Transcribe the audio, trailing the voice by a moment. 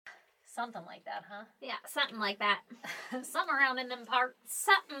Something like that, huh? Yeah, something like that. Something around in them parts.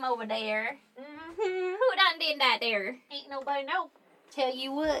 Something over there. Mm-hmm. Who done did that there? Ain't nobody know. Tell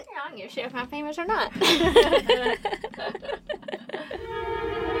you what. I don't give a shit if I'm famous or not.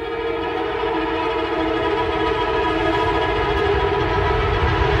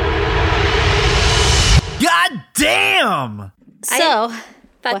 God damn! So,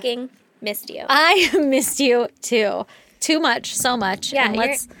 Fucking missed you. I missed you too. Too much, so much. Yeah, and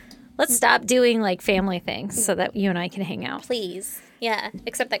let's stop doing like family things so that you and I can hang out. Please. Yeah.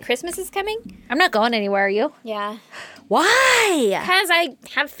 Except that Christmas is coming. I'm not going anywhere, are you? Yeah. Why? Because I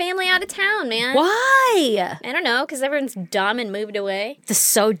have family out of town, man. Why? I don't know, because everyone's dumb and moved away. This is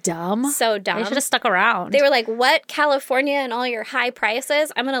so dumb. So dumb. They should have stuck around. They were like, what? California and all your high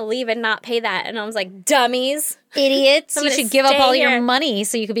prices? I'm going to leave and not pay that. And I was like, dummies. Idiots. I'm You gonna should give up stay all here. your money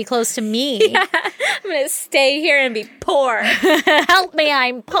so you could be close to me. I'm going to stay here and be poor. Help me,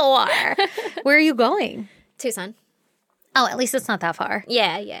 I'm poor. Where are you going? Tucson. Oh, at least it's not that far.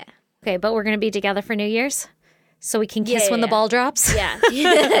 Yeah, yeah. Okay, but we're going to be together for New Year's? So we can kiss Yeah, when the yeah. ball drops?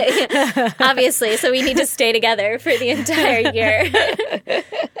 Yeah. Obviously. So we need to stay together for the entire year.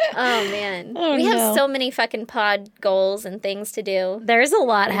 Oh, man. We have so many fucking pod goals and things to do. There's a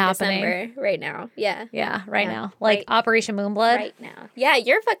lot in happening. December right now. Yeah. Yeah, right Yeah. now. Like Right. Operation Moonblood. Right now. Yeah,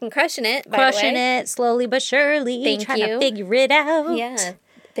 you're fucking crushing it, by Crushing the way. it slowly but surely. Thank trying you. to figure it out. Yeah.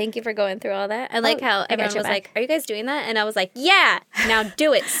 Thank you for going through all that. I like how I got everyone you was back. like, are you guys doing that? And I was like, yeah. Now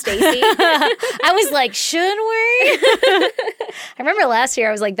do it, Stacey. I was like, should we? I remember last year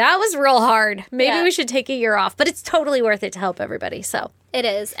I was like, that was real hard. Maybe Yeah. we should take a year off. But it's totally worth it to help everybody. So It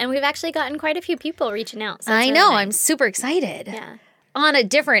is. And we've actually gotten quite a few people reaching out. So it's I really know. nice. I'm super excited. Yeah. On a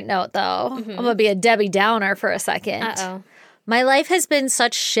different note, though, I'm going to be a Debbie Downer for a second. Uh-oh. My life has been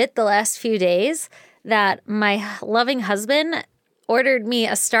such shit the last few days that my loving husband ordered me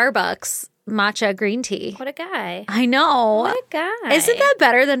a Starbucks matcha green tea. What a guy. I know. What a guy. Isn't that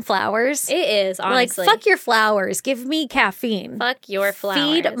better than flowers? It is, honestly. Like, fuck your flowers. Give me caffeine. Fuck your flowers.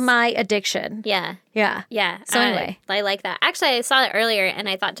 Feed my addiction. Yeah. Yeah. Yeah. So anyway. I like that. Actually, I saw it earlier and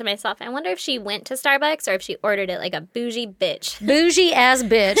I thought to myself, I wonder if she went to Starbucks or if she ordered it like a bougie bitch. Bougie ass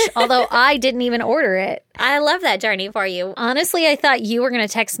bitch. Although I didn't even order it. I love that journey for you. Honestly, I thought you were going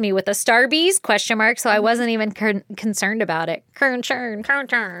to text me with a Starbies ? So I wasn't even concerned about it.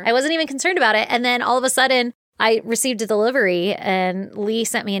 I wasn't even concerned about it. And then all of a sudden, I received a delivery and Lee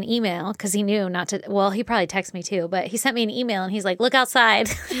sent me an email because he knew not to. Well, he probably texted me too, but he sent me an email and he's like, look outside.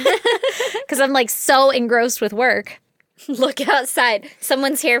 Because I'm like so engrossed with work. Look outside.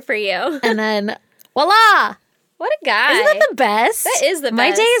 Someone's here for you. And then, voila. What a guy. Isn't that the best? That is the My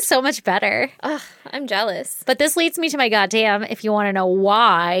best. day is so much better. Ugh, I'm jealous. But this leads me to my goddamn, if you want to know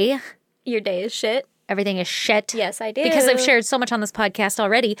why Your day is shit. everything is shit. Yes, I do. Because I've shared so much on this podcast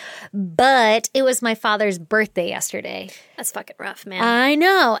already. But it was my father's birthday yesterday. That's fucking rough, man. I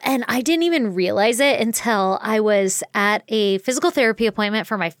know. And I didn't even realize it until I was at a physical therapy appointment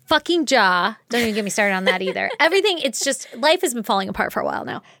for my fucking jaw. Don't even get me started on that either. Everything, it's just, life has been falling apart for a while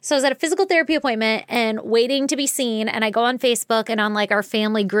now. So I was at a physical therapy appointment and waiting to be seen. And I go on Facebook and on like our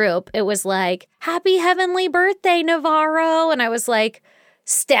family group, it was like, happy heavenly birthday, Navarro. And I was like,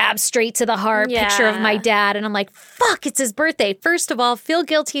 stab straight to the heart picture of my dad. And I'm like, fuck, it's his birthday. First of all, feel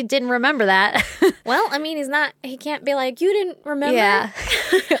guilty, didn't remember that. Well, I mean, he can't be like, you didn't remember. Yeah.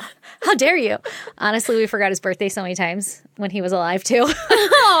 How dare you? Honestly, we forgot his birthday so many times when he was alive, too.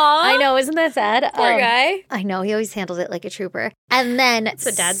 I know. Isn't that sad? Poor guy. I know. He always handled it like a trooper. And then,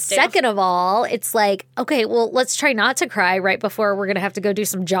 what dads do. second of all, it's like, okay, well, let's try not to cry right before we're going to have to go do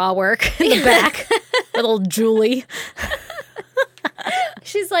some jaw work in the back with old Julie.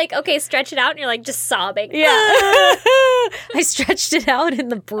 She's like, okay, stretch it out. And you're like, just sobbing. Yeah. I stretched it out in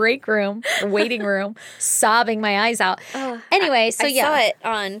the break room or waiting room, sobbing my eyes out. Anyway, so I saw it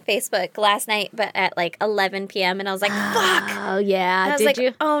on Facebook last night, but at like 11 p.m. And I was like, fuck. Oh, yeah. I was Did like,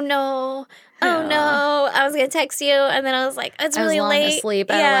 you? oh no. Oh no. I was going to text you. And then I was like, it's really I was long late. asleep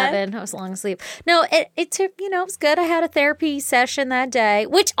at 11. I was long asleep. No, it took, it was good. I had a therapy session that day,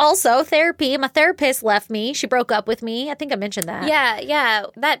 which also therapy. My therapist left me. She broke up with me. I think I mentioned that. Yeah,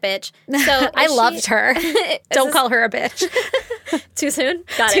 that bitch. So I loved her. Don't this- call her a bitch. Too soon?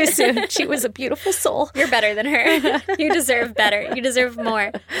 Got Too it. soon. She was a beautiful soul. You're better than her. You deserve better. You deserve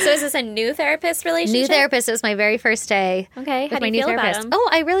more. So is this a new therapist relationship? New therapist. It was my very first day. Okay. How With do my you new feel about therapist. him? Oh,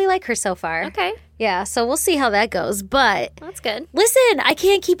 I really like her so far. Okay. Yeah, so we'll see how that goes. But That's good. listen, I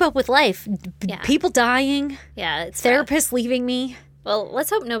can't keep up with life. Yeah. People dying, Yeah, it's rough. therapists leaving me. Well, let's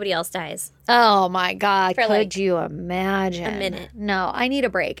hope nobody else dies. Oh my God. For, Could like, you imagine? a minute. No, I need a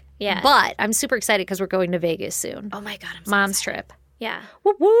break. Yeah. But I'm super excited because we're going to Vegas soon. Oh my God, I'm so Mom's excited. trip. Yeah.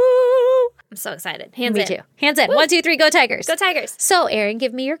 Woo woo. I'm so excited. Hands Me in. too. Hands in. 1, 2, 3, go Tigers. Go Tigers. So, Erin,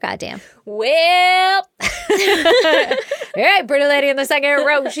 give me your goddamn. Well. All right, pretty lady in the second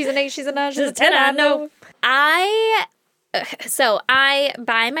row. She's an 8, she's a 9, she's a 10, I know. I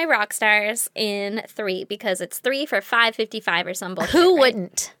buy my rock stars in 3 because it's 3 for $5.55 or some bullshit. Who right?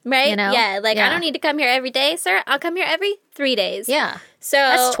 wouldn't? Right? You know? Yeah. Like, I don't need to come here every day, sir. I'll come here every 3 days. Yeah. So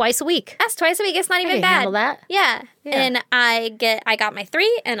That's twice a week. That's twice a week. It's not even can bad. handle that. Yeah. Yeah. And I got my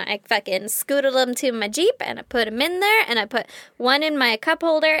 3 and I fucking scooted them to my Jeep and I put them in there and I put 1 in my cup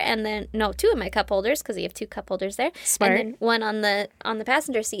holder and then, 2 in my cup holders because you have 2 cup holders there. Smart. And then 1 on the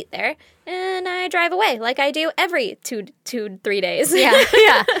passenger seat there. And I drive away like I do every 3 days. Yeah.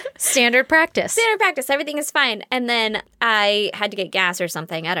 Yeah. Standard practice. Standard practice. Everything is fine. And then I had to get gas or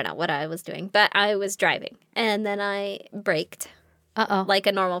something. I don't know what I was doing, but I was driving. And then I braked. Uh-oh. Like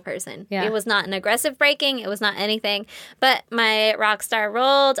a normal person. Yeah. It was not an aggressive braking. It was not anything. But my Rockstar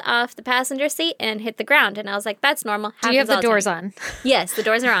rolled off the passenger seat and hit the ground. And I was like, that's normal. Do you have the Happens all doors time. on? Yes, the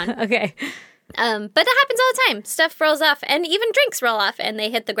doors are on. Okay. But that happens all the time. Stuff rolls off. And even drinks roll off and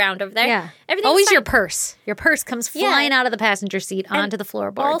they hit the ground over there. Yeah. Everything's Always fine. your purse. Your purse comes flying out of the passenger seat onto the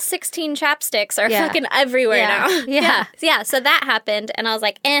floorboard. All 16 chapsticks are Yeah. fucking everywhere Yeah. now. Yeah. Yeah. So that happened. And I was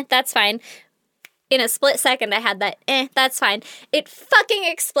like, that's fine. In a split second, I had that, that's fine. It fucking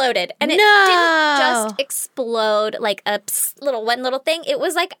exploded. And it didn't just explode like a one little thing. It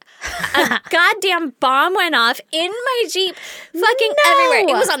was like a goddamn bomb went off in my Jeep fucking everywhere.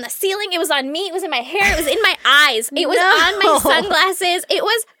 It was on the ceiling. It was on me. It was in my hair. It was in my eyes. It was on my sunglasses. It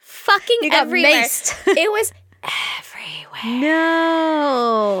was fucking You got everywhere. maced. It was everywhere.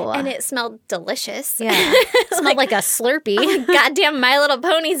 No. And it smelled delicious. Yeah. It smelled like a Slurpee. Goddamn My Little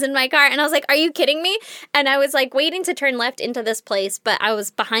Ponies in my car. And I was like, are you kidding me? And I was like waiting to turn left into this place, but I was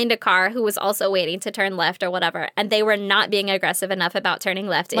behind a car who was also waiting to turn left or whatever. And they were not being aggressive enough about turning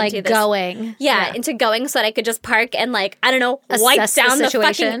left Like into this. going. Yeah, into going so that I could just park and like, I don't know, wipe Assess the down the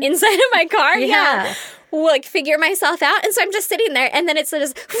situation. fucking inside of my car. Yeah. Like figure myself out. And so I'm just sitting there and then it's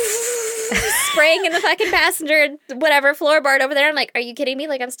just spraying in the fucking passenger, whatever, floorboard over there. I'm like, are you kidding me?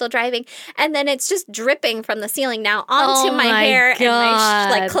 Like I'm still driving. And then it's just dripping from the ceiling now onto my hair and my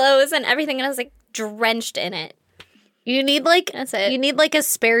like clothes and everything. And I was like drenched in it. You need like That's it. You need like a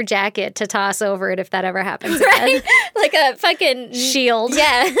spare jacket to toss over it if that ever happens Right? again. Like a fucking Shield.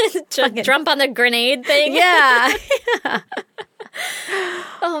 Yeah. Jump on the grenade thing. Yeah.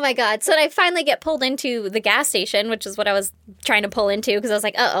 Oh my God. So I finally get pulled into the gas station, which is what I was trying to pull into because I was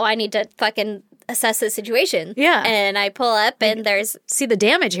like, I need to fucking assess the situation. Yeah. And I pull up and there's See the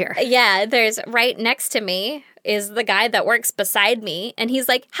damage here. there's right next to me is the guy that works beside me. And he's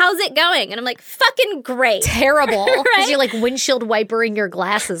like, how's it going? And I'm like, fucking great. Terrible. Because Right? you're like windshield wipering your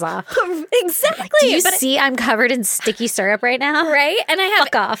glasses off. Exactly. Do you But- see I'm covered in sticky syrup right now? Right? And I have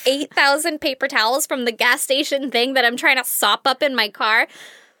Fuck off. 8,000 paper towels from the gas station thing that I'm trying to sop up in my car.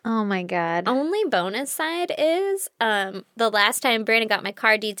 Oh my God. Only bonus side is the last time Brandon got my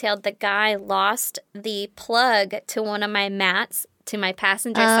car detailed, the guy lost the plug to one of my mats, to my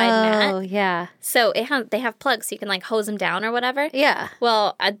passenger side mat. Oh, yeah. So they have plugs so you can like hose them down or whatever. Yeah.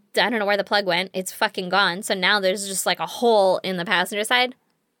 Well, I don't know where the plug went. It's fucking gone. So now there's just like a hole in the passenger side.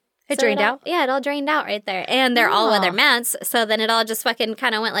 It So drained out? Yeah, it all drained out right there. And they're all weather mats. So then it all just fucking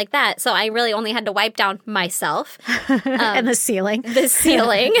kind of went like that. So I really only had to wipe down myself, and the ceiling. the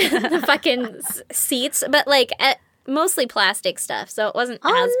ceiling, the fucking seats, but like mostly plastic stuff. So it wasn't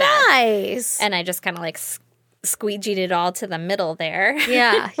as bad. Nice. And I just kind of like squeegeed it all to the middle there.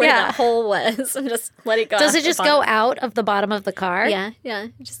 Yeah, where yeah. the hole was and just let it go. Does off it the just bottom. go out of the bottom of the car? Yeah.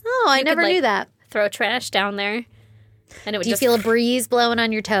 Just Oh, I you never could, like, knew that. throw trash down there. And it would Do you just feel a breeze blowing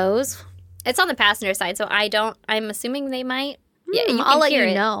on your toes? It's on the passenger side, so I'm assuming they might. Yeah, you can I'll let hear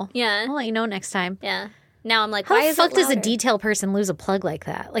you it. know. Yeah. I'll let you know next time. Yeah. Now I'm like, How why the is fuck it does a louder? detail person lose a plug like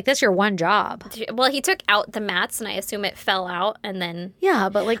that? Like, that's your one job. Well, he took out the mats, and I assume it fell out, and then Yeah,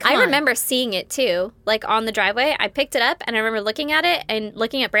 but like, come I on. remember seeing it too, like on the driveway. I picked it up, and I remember looking at it and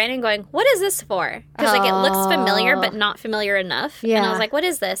looking at Brandon, going, "What is this for?" Because like it looks familiar, but not familiar enough. And I Yeah. was like, "What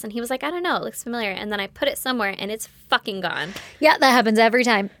is this?" And he was like, "I don't know. It looks familiar." And then I put it somewhere, and it's fucking gone. Yeah, that happens every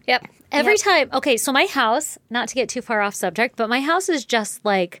time. Yep. Every time. Okay, so my house, not to get too far off subject, but my house is just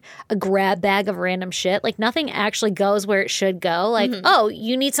like a grab bag of random shit. Like nothing actually goes where it should go. Like, oh,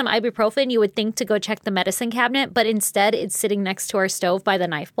 you need some ibuprofen. You would think to go check the medicine cabinet, but instead it's sitting next to our stove by the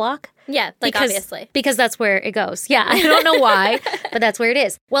knife block. Yeah, like obviously. Because that's where it goes. Yeah, I don't know why, but that's where it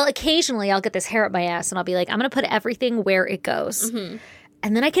is. Well, occasionally I'll get this hair up my ass and I'll be like, I'm going to put everything where it goes.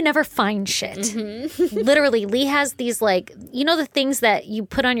 and then I can never find shit. Literally, Lee has these like, you know, the things that you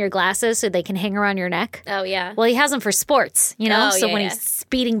put on your glasses so they can hang around your neck? Oh, yeah. Well, he has them for sports, you know? Oh, So yeah, when yeah. he's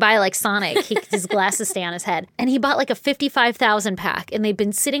speeding by like Sonic, his glasses stay on his head. And he bought like a 55,000 pack, and they've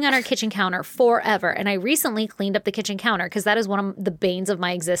been sitting on our kitchen counter forever. And I recently cleaned up the kitchen counter because that is one of the banes of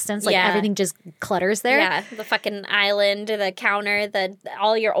my existence. Like Yeah. everything just clutters there. Yeah, the fucking island, the counter,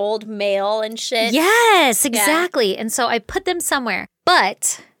 all your old mail and shit. Yes, exactly. And so I put them somewhere,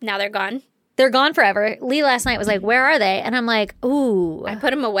 but Now they're gone. they're gone forever. Lee last night was like, "Where are they?" And I'm like, "Ooh." I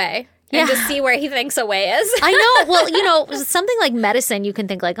put them away. Yeah. And just see where he thinks away is. I know. Well, you know, something like medicine, you can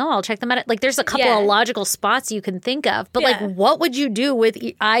think like, "Oh, I'll check the Like, there's a couple Yeah. of logical spots you can think of, but Yeah. like, what would you do with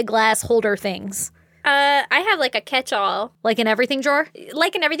eyeglass holder things? I have like a catch-all, Like an everything drawer?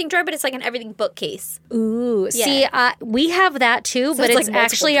 like an everything drawer, but it's like an everything bookcase. Ooh, see, we have that too, but it's it's like multiple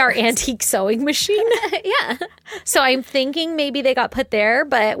actually our drawers. antique sewing machine. Yeah. So I'm thinking maybe they got put there,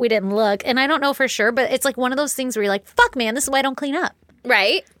 but we didn't look. And I don't know for sure, but it's like one of those things where you're like, fuck, man, this is why I don't clean up.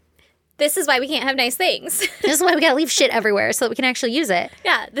 Right? This is why we can't have nice things. This is why we gotta leave shit everywhere so that we can actually use it.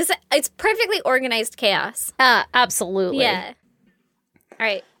 Yeah, it's perfectly organized chaos. Absolutely. Yeah. All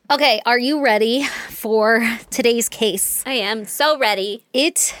right. Okay, are you ready for today's case? I am so ready.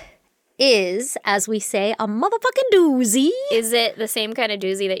 It is, as we say, a motherfucking doozy. Is it the same kind of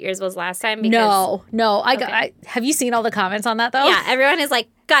doozy that yours was last time? No. Have you seen all the comments on that though? Yeah, everyone is like,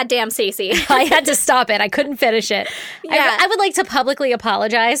 God damn, Stacey. I had to stop it. I couldn't finish it. Yeah. I would like to publicly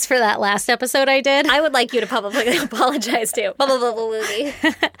apologize for that last episode I did. I would like you to publicly apologize too. Blah, blah, blah, blah,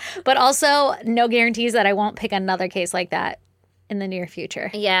 blah. But also, no guarantees that I won't pick another case like that in the near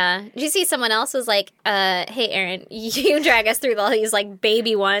future. Yeah. Did you see someone else was like, hey, Erin, you drag us through all these like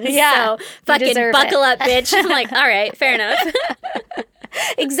baby ones. Yeah, So fucking deserve buckle it. up, bitch. I'm like, all right, fair enough.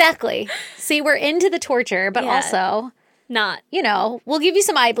 Exactly. See, we're into the torture, but Yeah. also, Not. you know, we'll give you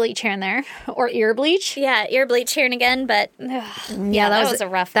some eye bleach here and there or ear bleach. Yeah, ear bleach here and again, but Yeah, that was a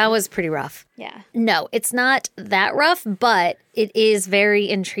rough That one. was pretty rough. yeah. No, it's not that rough, but it is very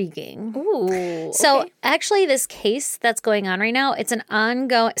intriguing. Ooh. So actually, this case that's going on right now, it's an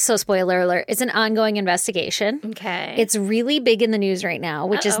ongoing, so spoiler alert, it's an ongoing investigation. Okay. It's really big in the news right now,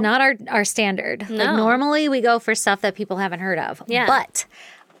 which is not our standard. Like No. normally we go for stuff that people haven't heard of. Yeah. But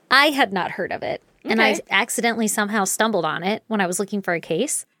I had not heard of it. And I Okay. accidentally somehow stumbled on it when I was looking for a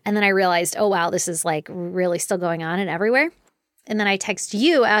case. And then I realized, oh wow, this is like really still going on and everywhere. And then I text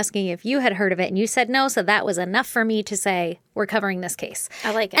you asking if you had heard of it, and you said no. So that was enough for me to say we're covering this case.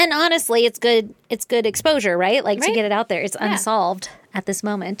 I like it. And honestly, it's good. It's good exposure, right? Like to Right. get it out there. It's unsolved at this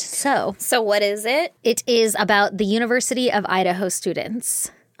moment. So So what is it? it is about the University of Idaho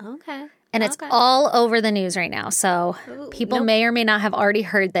students. Okay. And it's all over the news right now. So people may or may not have already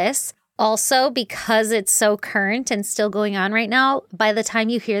heard this. Also, because it's so current and still going on right now, by the time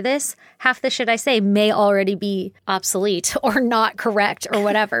you hear this, half the shit I say may already be obsolete or not correct or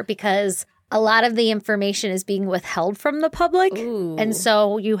whatever, because a lot of the information is being withheld from the public. And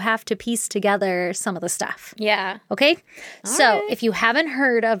so you have to piece together some of the stuff. Yeah. Okay? So if you haven't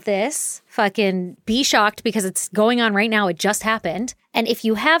heard of this, fucking be shocked because it's going on right now. It just happened. And if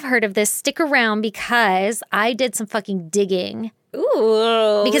you have heard of this, stick around because I did some fucking digging.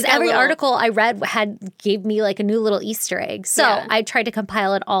 Ooh. Because got a every little- article I read gave me like a new little Easter egg. So Yeah. I tried to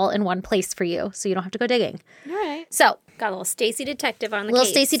compile it all in one place for you so you don't have to go digging. All right. So Got a little Stacey detective on the little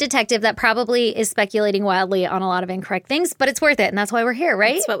case. Stacey detective that probably is speculating wildly on a lot of incorrect things, but it's worth it. And that's why we're here,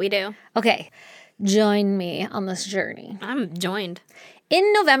 right? That's what we do. Okay. Join me on this journey. I'm joined.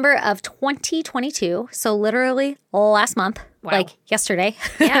 In November of 2022, so literally last month, like yesterday,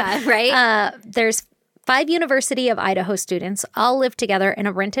 Yeah, right? there's 5 University of Idaho students all lived together in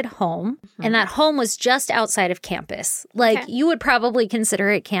a rented home, and that home was just outside of campus. Like, you would probably consider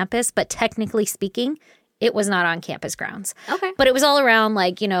it campus, but technically speaking, it was not on campus grounds. Okay. But it was all around,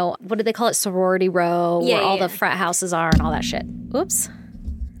 like, you know, what do they call it? Sorority row, Yeah, where all yeah. the frat houses are and all that shit. Oops.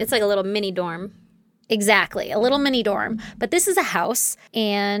 It's like a little mini dorm. Exactly. A little mini dorm. But this is a house,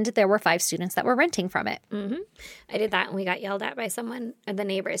 and there were 5 students that were renting from it. I did that and we got yelled at by someone, and the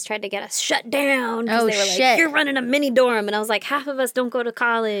neighbors tried to get us shut down. 'Cause Oh, they were shit. like, you're running a mini dorm. And I was like, half of us don't go to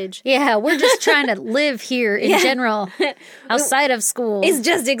college. Yeah, we're just trying to live here in general, outside of school. It's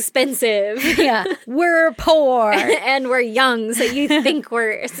just expensive. Yeah, we're poor. And we're young, so you think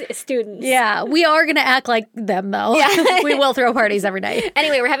we're students. Yeah, we are going to act like them, though. Yeah. We will throw parties every night.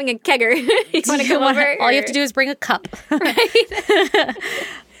 Anyway, we're having a kegger. You want to come over? All you have to do is bring a cup.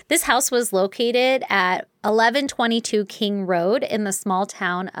 This house was located at 1122 King Road in the small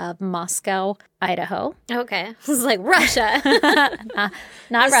town of Moscow, Idaho. Okay. This is like Russia. Not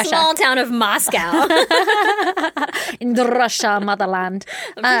The Russia. small town of Moscow. In the Russia motherland.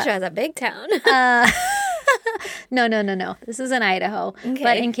 I'm pretty sure it's a big town. No. This is in Idaho. Okay.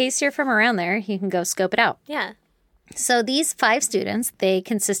 But in case you're from around there, you can go scope it out. Yeah. So these 5 students, they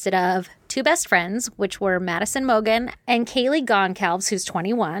consisted of 2 best friends, which were Madison Mogan and Kaylee Goncalves, who's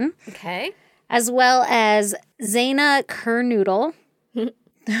 21, Okay. as well as Zaina Kernoodle,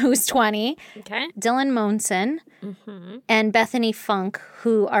 who's 20, Okay. Dylan Monson, and Bethany Funk,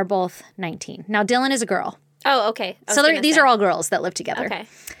 who are both 19. Now, Dylan is a girl. Oh, okay. So these are all girls that live together. Okay.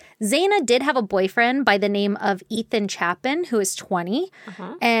 Zaina did have a boyfriend by the name of Ethan Chapin, who is 20.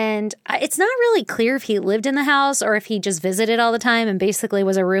 And it's not really clear if he lived in the house or if he just visited all the time and basically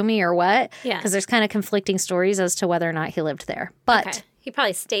was a roomie or what. Yeah. Because there's kind of conflicting stories as to whether or not he lived there. But, Okay. He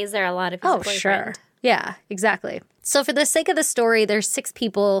probably stays there a lot if he's a boyfriend. sure. Yeah, exactly. So for the sake of the story, there's 6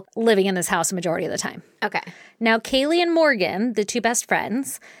 people living in this house a majority of the time. Okay. Now, Kaylee and Morgan, the 2 best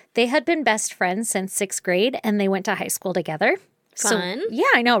friends, they had been best friends since 6th grade and they went to high school together. Fun. So, yeah,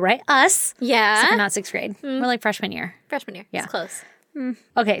 I know, right? Us. Yeah. Except for not 6th grade. We're like freshman year. Freshman year. Yeah. It's close.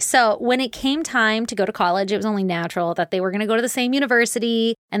 Okay, so when it came time to go to college, it was only natural that they were going to go to the same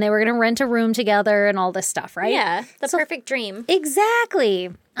university and they were going to rent a room together and all this stuff, right? Yeah. The perfect dream. Exactly.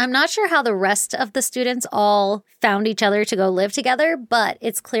 I'm not sure how the rest of the students all found each other to go live together, but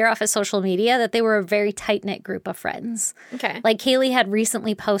it's clear off of social media that they were a very tight-knit group of friends. Okay. Like Kaylee had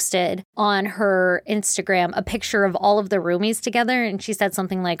recently posted on her Instagram a picture of all of the roomies together, and she said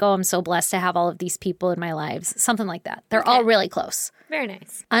something like, "Oh, I'm so blessed to have all of these people in my lives." Something like that. They're all really close. Very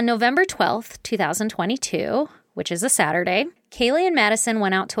nice. On November 12th, 2022, which is a Saturday, Kaylee and Madison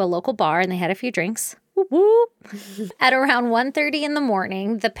went out to a local bar and they had a few drinks. Whoop, whoop. At around 1:30 in the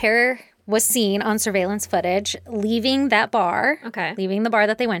morning, the pair was seen on surveillance footage leaving that bar, Okay. leaving the bar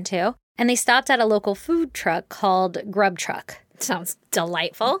that they went to, and they stopped at a local food truck called Grub Truck. Sounds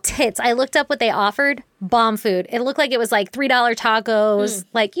delightful. Tits. I looked up what they offered. Bomb food. It looked like it was like $3 tacos,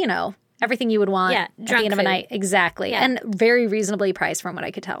 like, you know, everything you would want Yeah, at the drunk end of a food. night. Exactly. Yeah. And very reasonably priced from what I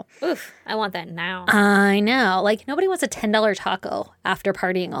could tell. Oof. I want that now. I know. Like, nobody wants a $10 taco after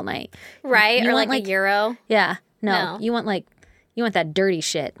partying all night. Right? you Or want, like a euro. Yeah. No. You want that dirty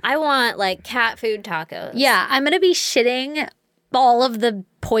shit. I want like cat food tacos. Yeah. I'm going to be shitting all of the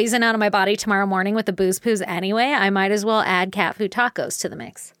poison out of my body tomorrow morning with the booze poos anyway. I might as well add cat food tacos to the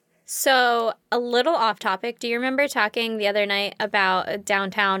mix. So, a little off topic. Do you remember talking the other night about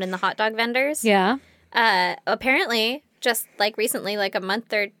downtown and the hot dog vendors? Yeah. Apparently, just like recently, like a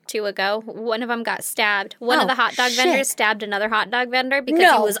month or 2 ago, one of them got stabbed. One of Oh, the hot dog shit. vendors stabbed another hot dog vendor because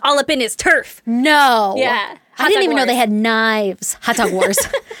No. he was all up in his turf. No. Yeah. I Hot didn't dog even know wars. they had knives. Hot dog wars.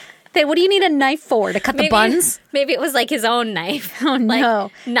 What do you need a knife for? To cut the buns? Maybe it was like his own knife. Oh,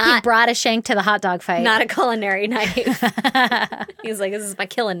 no. He Not brought a shank to the hot dog fight. not a culinary knife. He's like, this is my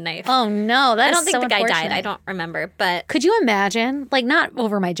killing knife. Oh, no. That's I don't think so the guy died. unfortunate. I don't remember, but Could you imagine? Like, not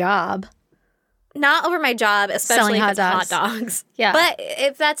over my job. not over my job, especially Selling if hot it's hot dogs. dogs. Yeah. But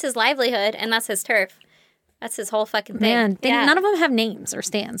if that's his livelihood and that's his turf, that's his whole fucking thing. Man, Yeah. none of them have names or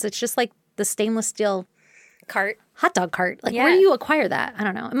stands. It's just like the stainless steel cart. hot dog cart. Like, Yeah. where do you acquire that? I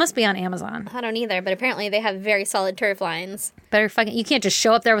don't know. It must be on Amazon. I don't either, but apparently they have very solid turf lines. Better fucking, you can't just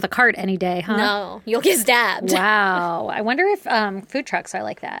show up there with a cart any day, huh? No, you'll get stabbed. Wow. I wonder if food trucks are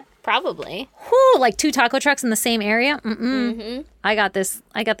like that. Probably. Whew, like 2 taco trucks in the same area? Mm-mm. Mm-hmm. I got this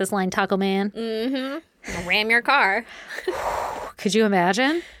line, Taco Man. Ram your car. Could you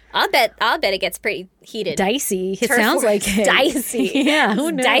imagine? I'll bet it gets pretty heated. Dicey. It Turf sounds war. like it. Dicey. Yeah, who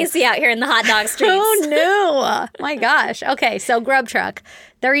It's knew? dicey out here in the hot dog streets. Oh no! My gosh. Okay, so Grub Truck.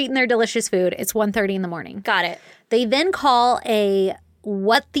 They're eating their delicious food. It's 1:30 in the morning. Got it. They then call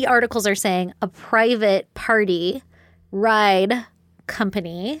what the articles are saying, a private party ride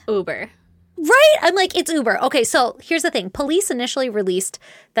company. Uber. Right? I'm like, it's Uber. Okay, so here's the thing. Police initially released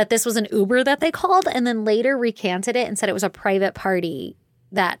that this was an Uber that they called and then later recanted it and said it was a private party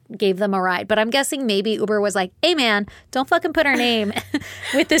that gave them a ride. But I'm guessing maybe Uber was like, hey man, don't fucking put our name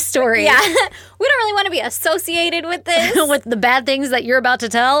with this story. Yeah. We don't really want to be associated with this. With the bad things that you're about to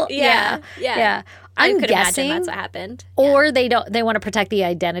tell. Yeah. I'm could guessing, imagine that's what happened. or they want to protect the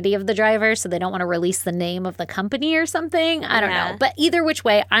identity of the driver, so they don't want to release the name of the company or something. I don't Yeah. know. But either which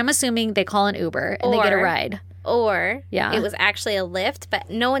way, I'm assuming they call an Uber and they get a Or- ride. Or Yeah. it was actually a Lyft, but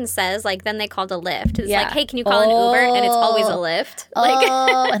no one says, like, then they called a Lyft. It's Yeah. like, hey, can you call an Uber? And it's always a Lyft. Like,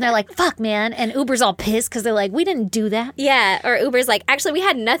 And they're like, fuck, man. And Uber's all pissed because they're like, we didn't do that. yeah. Or Uber's like, actually, we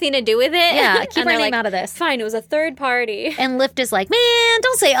had nothing to do with it. Yeah, keep And our they're name like, out of this. Fine, it was a third party. And Lyft is like, man,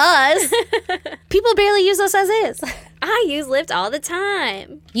 don't say us. People barely use us as is. I use Lyft all the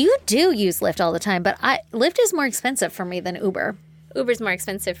time. You do use Lyft all the time, but Lyft is more expensive for me than Uber. Uber's more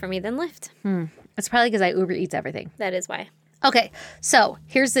expensive for me than Lyft. It's probably because I Uber Eats everything. That is why. Okay, so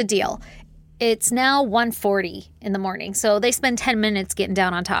here's the deal. It's now 1:40 in the morning, so they spend 10 minutes getting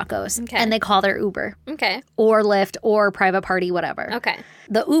down on tacos, Okay. and they call their Uber Okay. or Lyft or private party, whatever. Okay.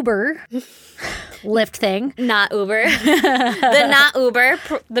 The Uber Lyft thing, Not Uber. The not Uber.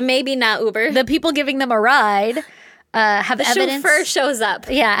 The maybe not Uber. the people giving them a ride have The evidence. chauffeur shows up.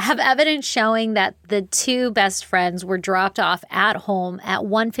 Yeah, have evidence showing that the two best friends were dropped off at home at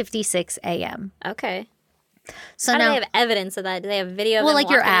 1:56 a.m. Okay. So How do now, they have evidence of that? Do they have video of well, them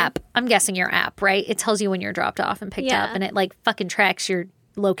like your walking? app. I'm guessing your app, right? It tells you when you're dropped off and picked Yeah. up, and it like fucking tracks your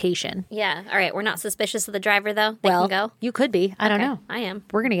location. Yeah. All right. We're not suspicious of the driver, though. They Well, can go. you could be. I don't Okay, know. I am.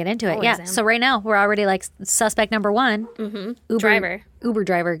 We're gonna get into it. Always Yeah. am. So right now we're already like suspect number one. Mm-hmm. Uber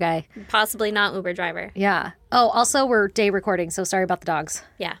driver guy. Possibly not Uber driver. Yeah. Oh, also we're day recording, so sorry about the dogs.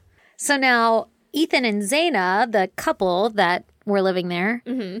 Yeah. So now Ethan and Zaina, the couple that were living there,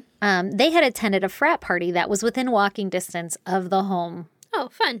 they had attended a frat party that was within walking distance of the home Oh,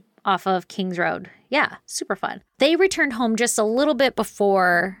 fun. off of Kings Road. Yeah, super fun. They returned home just a little bit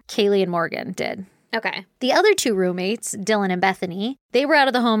before Kaylee and Morgan did. Okay. The other two roommates, Dylan and Bethany, they were out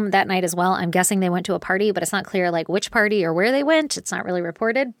of the home that night as well. I'm guessing they went to a party, but it's not clear like which party or where they went. It's not really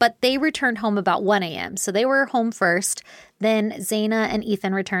reported, but they returned home about 1 a.m. So they were home first. Then Zaina and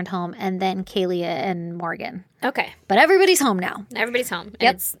Ethan returned home, and then Kaylee and Morgan. Okay. But everybody's home now. Everybody's home. And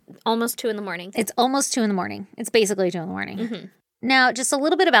Yep. it's almost 2 a.m. It's almost 2 a.m. It's basically 2 a.m. Now, just a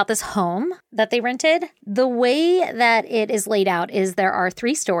little bit about this home that they rented. The way that it is laid out is there are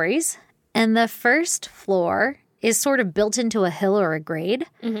 3 stories, and the first floor is sort of built into a hill or a grade.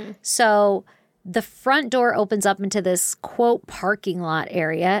 So the front door opens up into this, quote, parking lot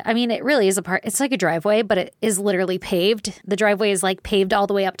area. I mean, it really is it's like a driveway, but it is literally paved. The driveway is like paved all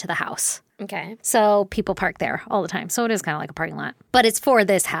the way up to the house. Okay. So people park there all the time. So it is kind of like a parking lot, but it's for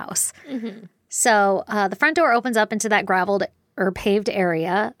this house. So the front door opens up into that graveled or paved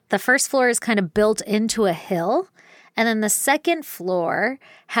area. The first floor is kind of built into a hill. And then the second floor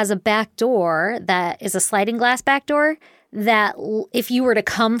has a back door that is a sliding glass back door that if you were to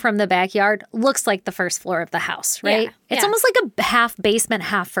come from the backyard, looks like the first floor of the house, right? Yeah, It's yeah. almost like a half basement,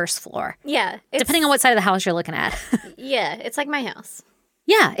 half first floor, Yeah. depending on what side of the house you're looking at. Yeah. It's like my house.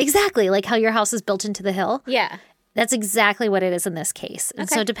 Yeah, exactly. Like how your house is built into the hill. Yeah. That's exactly what it is in this case. And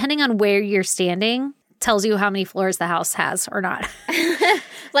Okay. so depending on where you're standing tells you how many floors the house has or not.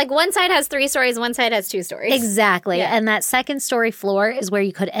 Like one side has 3 stories, one side has 2 stories. Exactly. Yeah. And that second story floor is where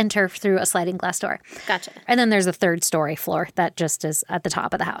you could enter through a sliding glass door. Gotcha. And then there's a third story floor that just is at the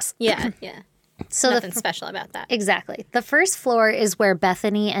top of the house. Yeah. Yeah. So Nothing special about that. exactly. The first floor is where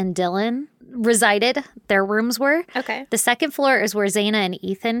Bethany and Dylan resided. Their rooms were. Okay. The second floor is where Zaina and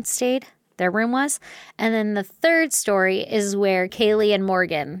Ethan stayed. Their room was. And then the third story is where Kaylee and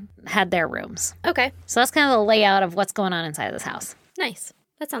Morgan had their rooms. Okay. So that's kind of the layout of what's going on inside of this house. Nice.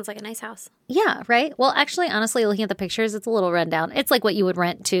 That sounds like a nice house. Yeah, right? Well, actually, honestly, looking at the pictures, it's a little rundown. It's like what you would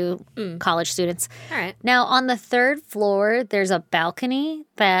rent to college students. All right. Now, on the third floor, there's a balcony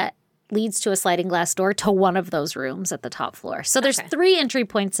that leads to a sliding glass door to one of those rooms at the top floor. So there's Okay. 3 entry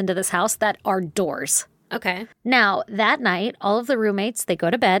points into this house that are doors. Okay. Now, that night, all of the roommates, they go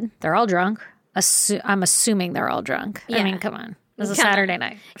to bed. They're all drunk. I'm assuming they're all drunk. I Yeah. mean, come on. It was a Come on. Saturday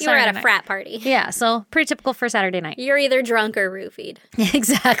night. You were at Saturday a night. frat party. Yeah, so pretty typical for Saturday night. You're either drunk or roofied.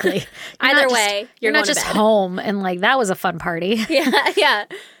 Exactly. You're Either not just- way, you're you're not going to just bed. home and like that was a fun party. Yeah. Yeah.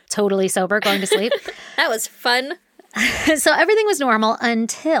 Totally sober, going to sleep. That was fun. So everything was normal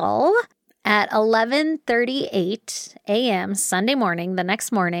until at 11:38 a.m. Sunday morning, the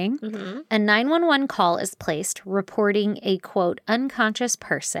next morning, a 911 call is placed reporting a quote unconscious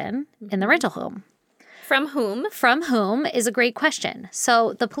person in the rental home. From whom? From whom is a great question.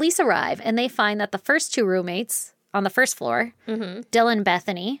 So the police arrive and they find that the first 2 roommates on the first floor, Dylan and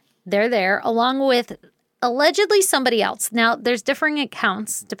Bethany, they're there along with allegedly somebody else. Now, there's differing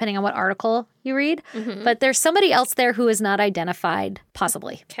accounts depending on what article you read, but there's somebody else there who is not identified,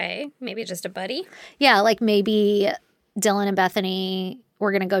 possibly. Okay. Maybe just a buddy. Yeah, like maybe Dylan and Bethany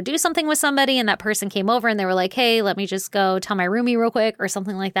were going to go do something with somebody and that person came over and they were like, hey, let me just go tell my roomie real quick or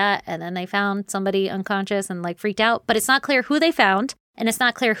something like that. And then they found somebody unconscious and like freaked out. But it's not clear who they found and it's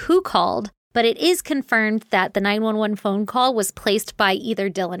not clear who called But it is confirmed that the 911 phone call was placed by either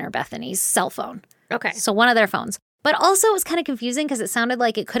Dylan or Bethany's cell phone. Okay. So one of their phones. But also it was kind of confusing because it sounded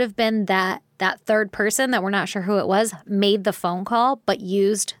like it could have been that third person that we're not sure who it was made the phone call but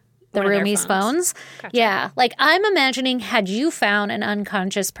used the One of their roomies' phones. phones. Gotcha. Yeah. Like I'm imagining had you found an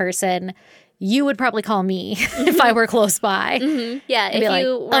unconscious person, you would probably call me if I were close by. Yeah, be if like, you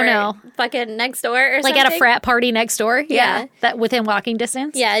 "Oh, were no." fucking next door or Like something. at a frat party next door. Yeah. That within walking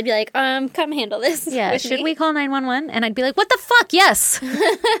distance. Yeah, I'd be like, come handle this. Yeah. with Should me. we call 911? And I'd be like, what the fuck? Yes.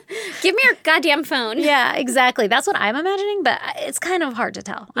 Give me your goddamn phone. Yeah, exactly. That's what I'm imagining, but it's kind of hard to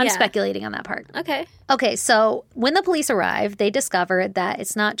tell. I'm Yeah. speculating on that part. Okay. Okay, so when the police arrived, they discovered that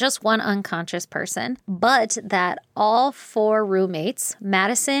it's not just one unconscious person, but that all 4 roommates,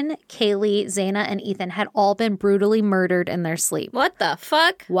 Madison, Kaylee, Zaina, and Ethan, had all been brutally murdered in their sleep, What the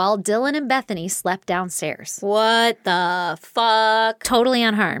fuck? while Dylan and Bethany slept downstairs. What the fuck? Totally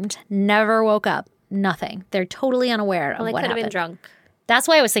unharmed, never woke up, nothing. They're totally unaware of Well, they what could have happened. been drunk. That's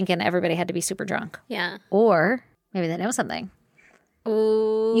why I was thinking everybody had to be super drunk. Yeah. Or maybe they know something.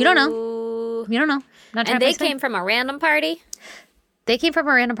 Ooh. You don't know. You don't know. Not trying And to they explain. came from a random party? They came from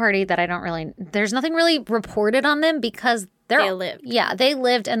a random party that I don't really. There's nothing really reported on them because they lived. Yeah, they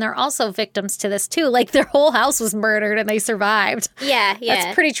lived, and they're also victims to this too. Like their whole house was murdered, and they survived. Yeah, yeah.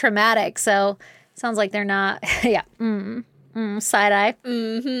 That's pretty traumatic. So sounds like they're not. Yeah. Side eye.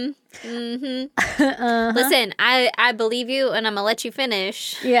 Listen, I believe you, and I'm going to let you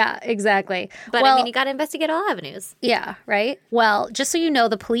finish. Yeah, exactly. But well, I mean, you got to investigate all avenues. yeah, right. Well, just so you know,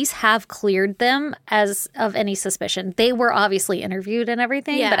 the police have cleared them as of any suspicion. They were obviously interviewed and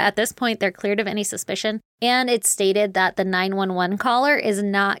everything, Yeah. but at this point, they're cleared of any suspicion. And it's stated that the 911 caller is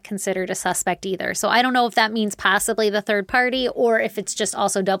not considered a suspect either. So I don't know if that means possibly the third party or if it's just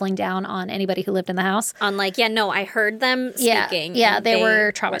also doubling down on anybody who lived in the house. On like, yeah, no, I heard them Yeah, speaking. yeah, and they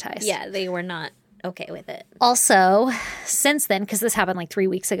were traumatized. Yeah, they were not okay with it. Also, since then, because this happened like 3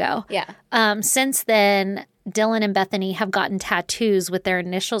 weeks ago, Yeah. since then, Dylan and Bethany have gotten tattoos with their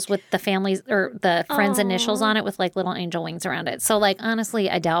initials, with the family's or the friends' initials on it with like little angel wings around it. So, like,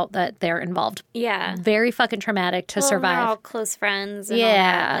 honestly, I doubt that they're involved. Yeah. Very fucking traumatic to Well, they're survive. all close friends. And all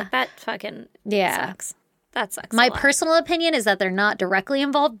Yeah. that. Like, that fucking Yeah. sucks. That sucks. My a lot. personal opinion is that they're not directly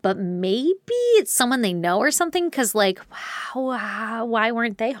involved, but maybe it's someone they know or something. Because, like, why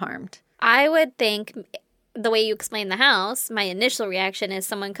weren't they harmed? I would think the way you explain the house, my initial reaction is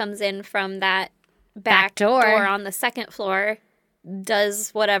someone comes in from that back door. on the second floor, does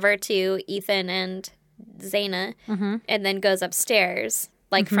whatever to Ethan and Zaina, and then goes upstairs,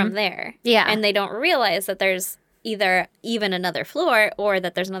 like from there. Yeah. And they don't realize that there's either even another floor or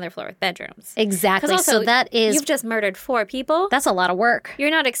that there's another floor with bedrooms. Exactly. Because also, So that is you've just murdered 4 people. that's a lot of work.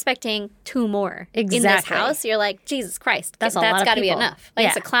 You're not expecting 2 more in this Exactly. house. You're like, Jesus Christ, That's a lot of got to be people. enough. Like,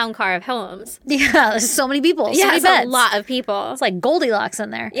 it's Yeah. a clown car of homes. Yeah, there's so many people. So Yeah, many it's beds. a lot of people. It's like Goldilocks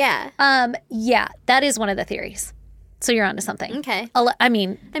in there. Yeah. Yeah, that is one of the theories. So you're onto something. Okay. I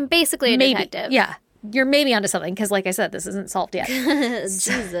mean, I'm basically a maybe. detective. Yeah, you're maybe onto something because, like I said, this isn't solved yet.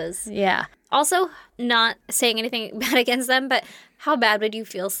 Jesus. Yeah. Also, not saying anything bad against them, but how bad would you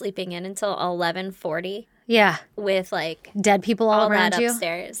feel sleeping in until 11:40 Yeah. with like Dead people all around that you.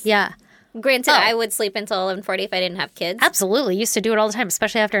 upstairs? Yeah. Granted, Oh. I would sleep until 11:40 if I didn't have kids. Absolutely. Used to do it all the time,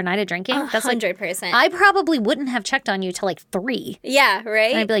 especially after a night of drinking. That's like 100%. I probably wouldn't have checked on you till like 3. yeah,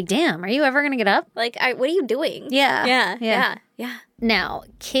 right? And I'd be like, damn, are you ever going to get up? like, what are you doing? Yeah. Yeah. Yeah. Yeah. Now,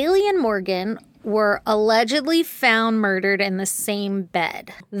 Kaylee and Morgan were allegedly found murdered in the same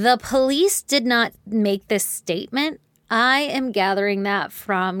bed. The police did not make this statement. I am gathering that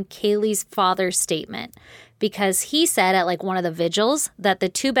from Kaylee's father's statement because he said at like one of the vigils that the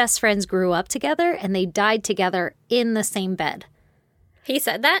 2 best friends grew up together and they died together in the same bed. He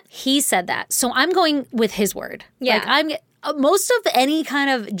said that? He said that. So I'm going with his word. Yeah. Like most of any kind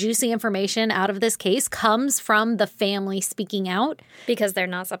of juicy information out of this case comes from the family speaking out. Because they're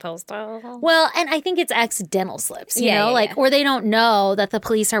not supposed to. Well, and I think it's accidental slips, you Yeah, know, yeah, like, yeah. or they don't know that the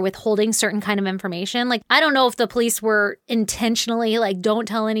police are withholding certain kind of information. Like, I don't know if the police were intentionally like, don't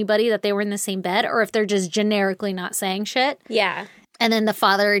tell anybody that they were in the same bed or if they're just generically not saying shit. Yeah. And then the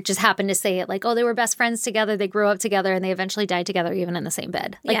father just happened to say it like, oh, they were best friends together. They grew up together and they eventually died together, even in the same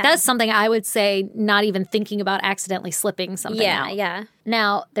bed. Like, Yeah. that's something I would say, not even thinking about accidentally slipping something Yeah. out. Yeah.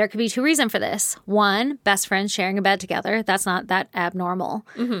 Now, there could be 2 reasons for this. One, best friends sharing a bed together. That's not that abnormal,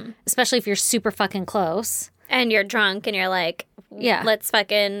 especially if you're super fucking close. And you're drunk and you're like, Yeah. let's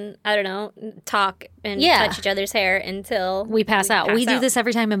fucking, I don't know, talk and Yeah. touch each other's hair until We pass out. We do this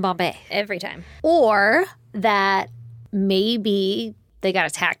every time in Bombay. every time. Or that maybe they got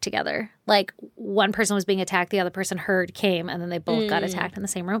attacked together. like one person was being attacked, the other person heard, came, and then they both got attacked in the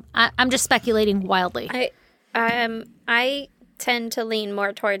same room. I'm just speculating wildly. I tend to lean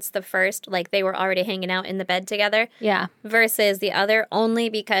more towards the first, like they were already hanging out in the bed together. Yeah. Versus the other, only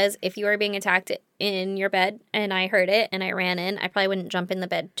because if you were being attacked in your bed and I heard it and I ran in, I probably wouldn't jump in the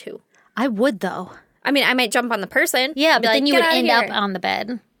bed too. I would, though. I mean, I might jump on the person. Yeah, but like, then you would "Get out of end here." up on the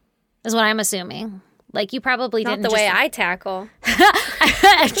bed, is what I'm assuming. Like, you probably Not didn't the just... way I tackle.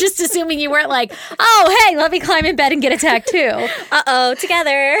 I'm just assuming you weren't like, oh, hey, let me climb in bed and get attacked too. Uh-oh,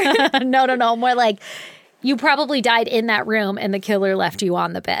 together. No. More like, you probably died in that room and the killer left you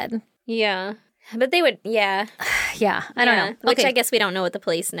on the bed. Yeah. But they would, yeah. Yeah, I don't know. Which Okay. I guess we don't know what the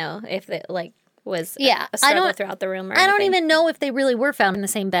police know, if it, like, was Yeah, a I struggle don't- throughout the room or I don't anything. even know if they really were found in the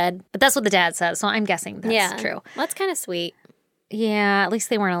same bed, but that's what the dad says, so I'm guessing that's true. Well, that's kind of sweet. Yeah, at least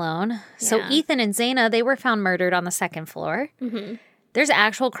they weren't alone. So Yeah. Ethan and Zaina, they were found murdered on the second floor. Mm-hmm. There's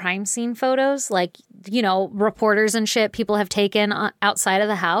actual crime scene photos, like, you know, reporters and shit people have taken outside of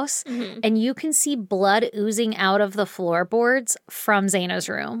the house. Mm-hmm. And you can see blood oozing out of the floorboards from Zaina's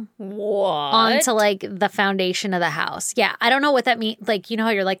room What? onto, like, the foundation of the house. Yeah, I don't know what that means. Like, you know how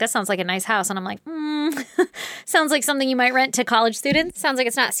you're like, that sounds like a nice house. And I'm like, sounds like something you might rent to college students. Sounds like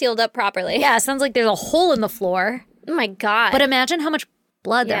it's not sealed up properly. Yeah, sounds like there's a hole in the floor. Oh my God. But imagine how much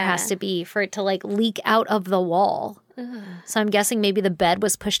blood there Yeah. has to be for it to, like, leak out of the wall. So I'm guessing maybe the bed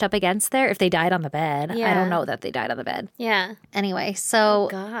was pushed up against there if they died on the bed. I Yeah. don't know that they died on the bed. yeah. Anyway, so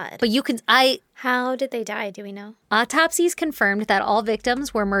God. but you can How did they die? Do we know? autopsies confirmed that all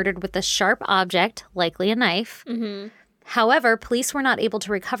victims were murdered with a sharp object, likely a knife. Mm-hmm. However, police were not able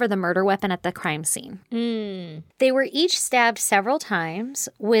to recover the murder weapon at the crime scene. They were each stabbed several times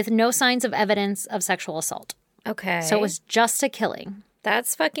with no signs of evidence of sexual assault. Okay. So it was just a killing.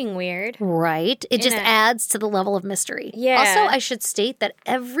 That's fucking weird. Right. It just a- adds to the level of mystery. Yeah. Also, I should state that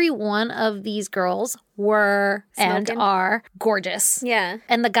every one of these girls were and Smoking. are gorgeous. Yeah.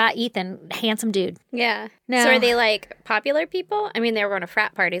 And the guy, Ethan, handsome dude. Yeah. No. So are they like popular people? I mean, they were going to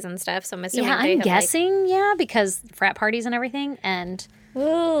frat parties and stuff, so I'm assuming Yeah, they I'm have guessing, yeah, because frat parties and everything. And like,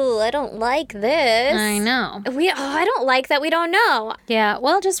 ooh, I don't like this. I know. I don't like that we don't know. Yeah,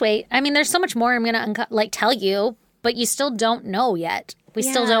 well, just wait. I mean, there's so much more I'm going to tell you, but you still don't know yet. We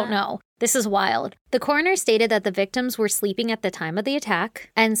still don't know. This is wild. The coroner stated that the victims were sleeping at the time of the attack,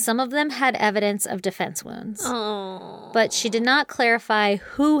 and some of them had evidence of defense wounds. Oh. But she did not clarify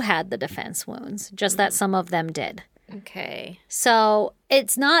who had the defense wounds, just that some of them did. Okay. So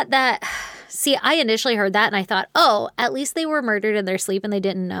it's not that. See, I initially heard that and I thought, oh, at least they were murdered in their sleep and they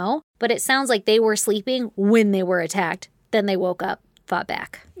didn't know. But it sounds like they were sleeping when they were attacked. Then they woke up, fought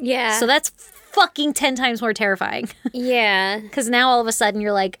back. Yeah. So that's fucking 10 times more terrifying. yeah. Because now all of a sudden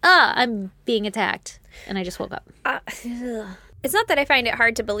you're like, I'm being attacked. And I just woke up. It's not that I find it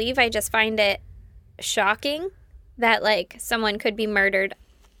hard to believe. I just find it shocking that, like, someone could be murdered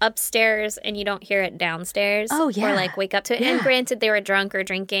upstairs and you don't hear it downstairs. Oh, yeah. Or, like, wake up to it. Yeah. And granted, they were drunk or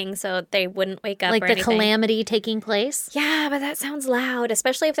drinking, so they wouldn't wake up Like or the anything. calamity taking place. Yeah, but that sounds loud,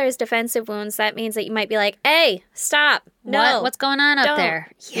 especially if there's defensive wounds. That means that you might be like, hey, stop. No. What's going on up Don't.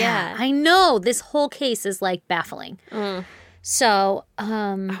 there? Yeah. I know. This whole case is like baffling. So, I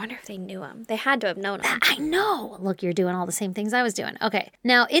wonder if they knew him. They had to have known him. I know. Look, you're doing all the same things I was doing. Okay.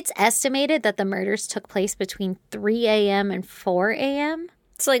 Now, it's estimated that the murders took place between 3 a.m. and 4 a.m.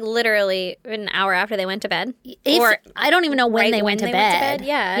 It's like literally an hour after they went to bed. Or I don't even know when right they went to when they bed. went to bed,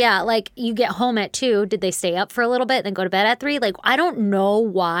 yeah. Yeah, like you get home at 2. Did they stay up for a little bit, then go to bed at 3? Like, I don't know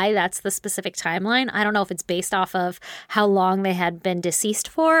why that's the specific timeline. I don't know if it's based off of how long they had been deceased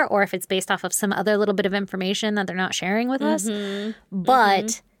for or if it's based off of some other little bit of information that they're not sharing with us.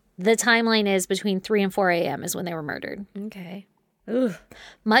 But the timeline is between 3 and 4 a.m. is when they were murdered. Okay.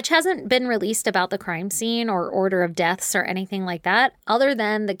 Much hasn't been released about the crime scene or order of deaths or anything like that, other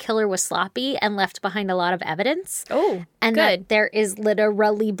than the killer was sloppy and left behind a lot of evidence. Oh, And good. that there is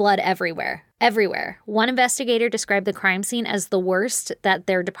literally blood everywhere. Everywhere. One investigator described the crime scene as the worst that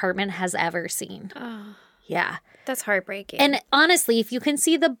their department has ever seen. Oh, Yeah. that's heartbreaking. And honestly, if you can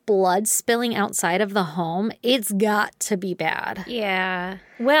see the blood spilling outside of the home, it's got to be bad. yeah.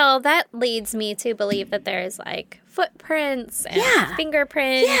 Well, that leads me to believe that there's like footprints and Yeah.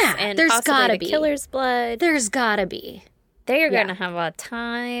 fingerprints Yeah, and there's possibly gotta the be. killer's blood. There's got to be. They are going to have a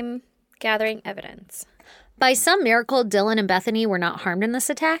time gathering evidence. By some miracle, Dylan and Bethany were not harmed in this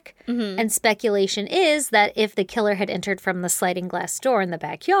attack. And speculation is that if the killer had entered from the sliding glass door in the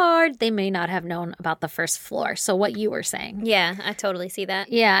backyard, they may not have known about the first floor. So what you were saying. Yeah, I totally see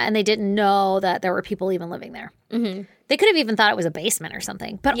that. Yeah, and they didn't know that there were people even living there. They could have even thought it was a basement or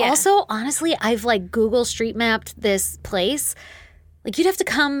something. But Yeah. also, honestly, I've like Google Street Mapped this place. Like, you'd have to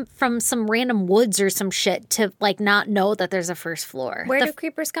come from some random woods or some shit to, like, not know that there's a first floor. Where do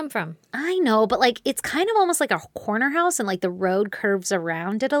creepers come from? I know, but, like, it's kind of almost like a corner house and, like, the road curves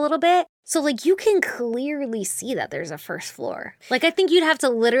around it a little bit. So, like, you can clearly see that there's a first floor. Like, I think you'd have to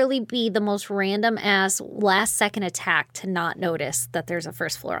literally be the most random-ass last-second attack to not notice that there's a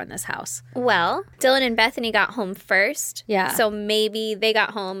first floor on this house. Well, Dylan and Bethany got home first. Yeah. So maybe they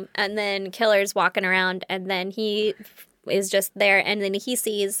got home, and then Killer's walking around, and then he is just there, and then he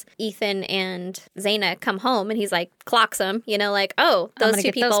sees Ethan and Zaina come home, and he's like, clocks them, you know, like, oh, those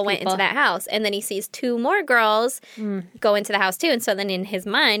two people went into that house. And then he sees 2 more girls go into the house too. And so then in his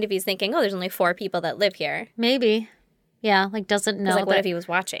mind, if he's thinking, oh, there's only 4 people that live here. Maybe. Yeah, like, doesn't know. Like, what if he was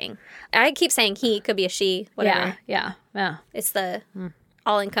watching? I keep saying he, could be a she, whatever. Yeah. It's the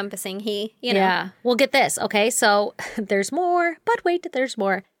all-encompassing he, you know. Yeah. Well, get this, okay? So there's more, but wait, there's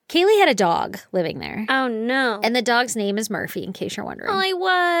more. Kaylee had a dog living there. Oh, no. And the dog's name is Murphy, in case you're wondering. Oh, he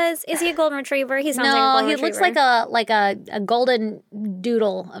was. Is he a golden retriever? He sounds like a No, golden he retriever. looks like a golden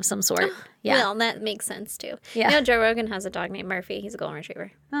doodle of some sort. Yeah. Well, that makes sense, too. Yeah. You know, Joe Rogan has a dog named Murphy. He's a golden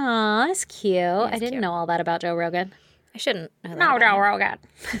retriever. Aw, that's cute. I didn't cute. know all that about Joe Rogan. I shouldn't know that. No, about Joe him. Rogan.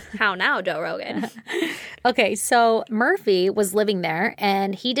 How now, Joe Rogan? Okay, so Murphy was living there,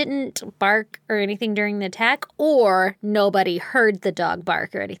 and he didn't bark or anything during the attack, or nobody heard the dog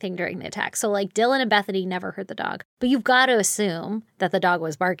bark or anything during the attack. So, like, Dylan and Bethany never heard the dog. But you've got to assume that the dog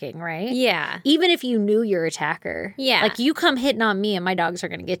was barking, right? Yeah. Even if you knew your attacker. Yeah. Like, you come hitting on me, and my dogs are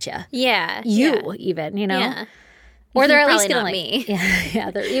going to get you. Yeah. You, even, you know? Yeah. Or they're at Probably least going not to, like, me. yeah,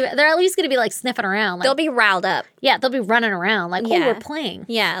 they're at least going to be, like, sniffing around. Like, They'll be riled up. yeah, they'll be running around, like, Yeah. oh, we're playing.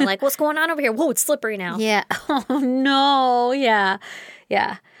 Yeah. Like, what's going on over here? Whoa, it's slippery now. Yeah. Oh, no. Yeah.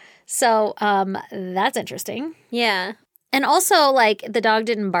 Yeah. So, that's interesting. Yeah. And also, like, the dog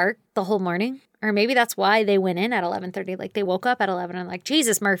didn't bark the whole morning. Or maybe that's why they went in at 11:30. Like, they woke up at 11 and like,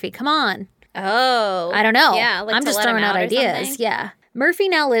 Jesus, Murphy, come on. Oh. I don't know. Yeah. Like I'm to just let him throwing out or ideas. something? Yeah. Murphy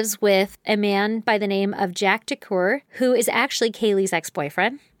now lives with a man by the name of Jack DeCoeur, who is actually Kaylee's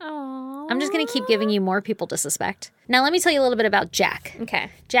ex-boyfriend. Oh. I'm just going to keep giving you more people to suspect. Now, let me tell you a little bit about Jack. Okay.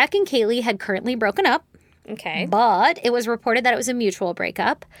 Jack and Kaylee had currently broken up. Okay. But it was reported that it was a mutual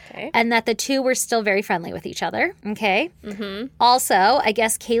breakup. Okay. And that the two were still very friendly with each other. Okay. Mm-hmm. Also, I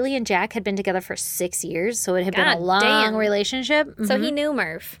guess Kaylee and Jack had been together for 6 years, so it had been a God long damn. relationship. So he knew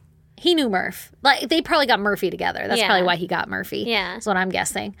Murph. He knew Murph. Like, they probably got Murphy together. That's Yeah. probably why he got Murphy. Yeah. That's what I'm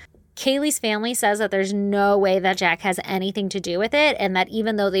guessing. Kaylee's family says that there's no way that Jack has anything to do with it, and that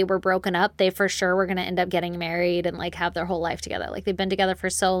even though they were broken up, they for sure were going to end up getting married and, like, have their whole life together. Like, they've been together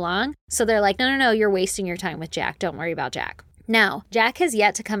for so long. So they're like, no, you're wasting your time with Jack. Don't worry about Jack. Now, Jack has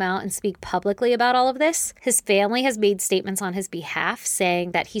yet to come out and speak publicly about all of this. His family has made statements on his behalf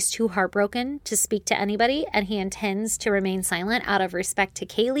saying that he's too heartbroken to speak to anybody, and he intends to remain silent out of respect to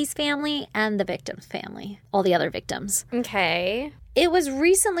Kaylee's family and the victim's family, all the other victims. Okay. It was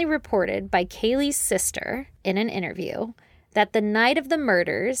recently reported by Kaylee's sister in an interview that the night of the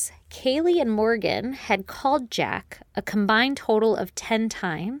murders, Kaylee and Morgan had called Jack a combined total of 10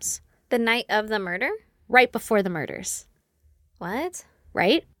 times The night of the murder? right before the murders. What?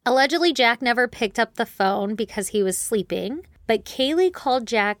 Right? Allegedly, Jack never picked up the phone because he was sleeping, but Kaylee called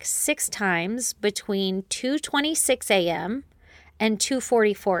Jack 6 times between 2:26 a.m. and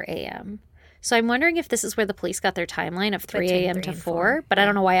 2:44 a.m. So I'm wondering if this is where the police got their timeline of 3 Between a.m. 3 to and 4, but I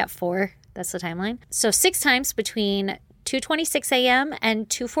don't know why at 4. That's the timeline. So 6 times between 2:26 a.m. and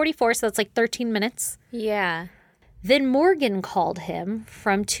 2:44, so that's like 13 minutes. Yeah. Then Morgan called him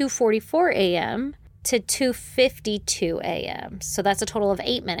from 2:44 a.m. to 2:52 a.m. So that's a total of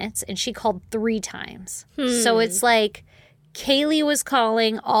 8 minutes, and she called 3 times. So it's like Kaylee was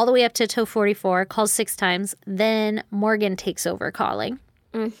calling all the way up to 2:44, calls 6 times. Then Morgan takes over calling.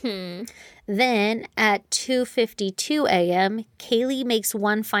 Mm-hmm. Then at 2:52 a.m., Kaylee makes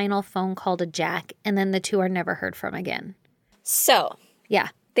one final phone call to Jack, and then the two are never heard from again. So, Yeah,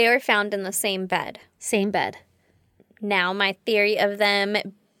 they were found in the same bed. same bed. Now, my theory of them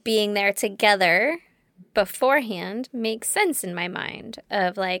being there together beforehand makes sense in my mind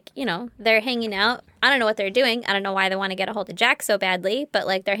of, like, you know, they're hanging out. I don't know what they're doing. I don't know why they want to get a hold of Jack so badly, but,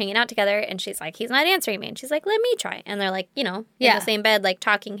 like, they're hanging out together, and she's like, he's not answering me. And she's like, let me try. And they're, like, you know, in Yeah. the same bed, like,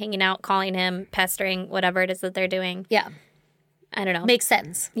 talking, hanging out, calling him, pestering, whatever it is that they're doing. Yeah, I don't know. makes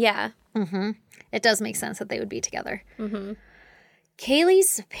sense. Yeah. It does make sense that they would be together. Mm-hmm.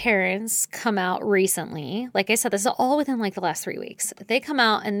 Kaylee's parents come out recently. Like I said, this is all within like the last 3 weeks. They come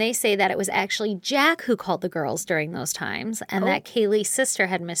out and they say that it was actually Jack who called the girls during those times and that Kaylee's sister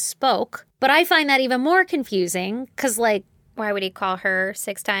had misspoke. But I find that even more confusing because, like, Why would he call her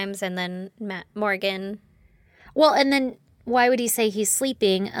 6 times and then Morgan? well, and then why would he say he's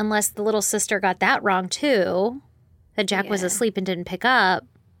sleeping unless the little sister got that wrong too? That Jack was asleep and didn't pick up.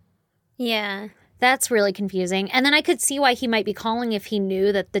 Yeah. That's really confusing. And then I could see why he might be calling if he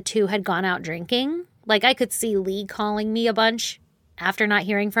knew that the two had gone out drinking. Like, I could see Lee calling me a bunch after not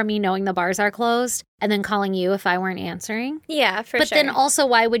hearing from me, knowing the bars are closed, and then calling you if I weren't answering. Yeah, for But sure. then also,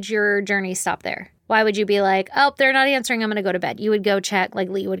 why would your journey stop there? Why would you be like, oh, they're not answering, I'm going to go to bed? You would go check, like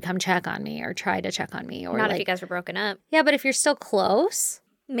Lee would come check on me or try to check on me. Or Not like, if you guys were broken up. yeah, but if you're still close,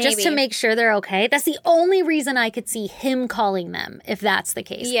 Maybe. just to make sure they're okay. That's the only reason I could see him calling them, if that's the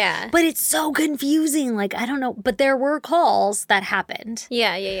case. Yeah. But it's so confusing. Like, I don't know. But there were calls that happened.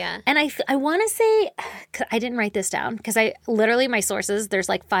 Yeah. And I want to say, I didn't write this down because I literally, my sources, there's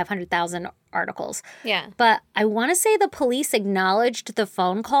like 500,000 articles. Yeah. But I want to say the police acknowledged the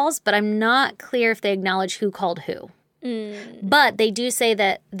phone calls, but I'm not clear if they acknowledge who called who. But they do say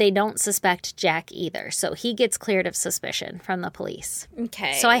that they don't suspect Jack either. So he gets cleared of suspicion from the police.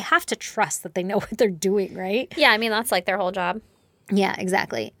 Okay. So I have to trust that they know what they're doing, right? Yeah, I mean, that's like their whole job. Yeah,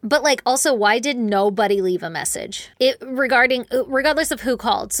 exactly. But like also, why did nobody leave a message regardless of who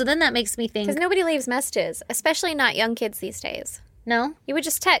called? So then that makes me think, Because nobody leaves messages, especially not young kids these days. no? You would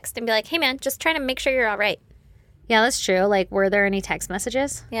just text and be like, hey, man, just trying to make sure you're all right. Yeah, that's true. Like, were there any text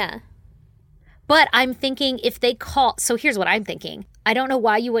messages? Yeah. But I'm thinking if they call, so here's what I'm thinking. I don't know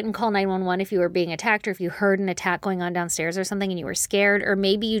why you wouldn't call 911 if you were being attacked or if you heard an attack going on downstairs or something and you were scared. Or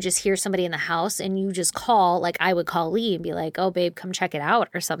maybe you just hear somebody in the house and you just call, like I would call Lee and be like, oh, babe, come check it out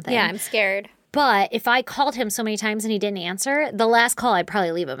or something. Yeah, I'm scared. But if I called him so many times and he didn't answer, the last call I'd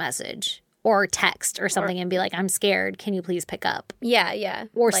probably leave a message or text or something and be like, I'm scared. Can you please pick up? Yeah.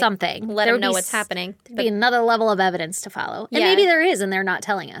 Or Like, something. Let There them would know be what's happening. There'd be another level of evidence to follow. And Yeah. maybe there is and they're not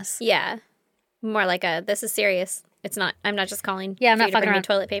telling us. Yeah. More like this is serious. It's not, I'm not just calling. Yeah, I'm for not you to fucking bring me around.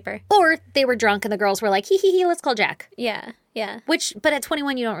 toilet paper. Or they were drunk and the girls were like, hee, let's call Jack. Yeah. But at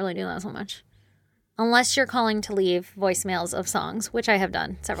 21, you don't really do that so much. Unless you're calling to leave voicemails of songs, which I have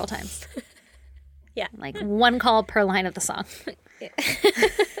done several times. Yeah. Like one call per line of the song.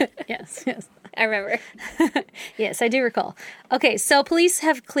 Yes. I remember. Yes, I do recall. Okay, so police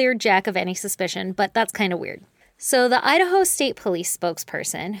have cleared Jack of any suspicion, but that's kind of weird. So the Idaho State Police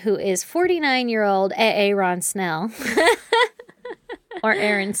spokesperson, who is 49-year-old A.A. Ron Snell, or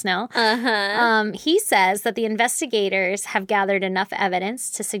Aaron Snell, he says that the investigators have gathered enough evidence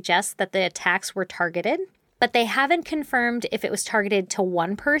to suggest that the attacks were targeted, but they haven't confirmed if it was targeted to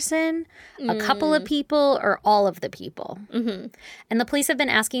one person, a couple of people, or all of the people. Mm-hmm. And the police have been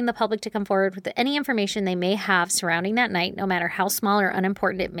asking the public to come forward with any information they may have surrounding that night, no matter how small or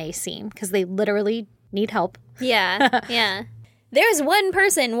unimportant it may seem, because they literally need help. Yeah. There's one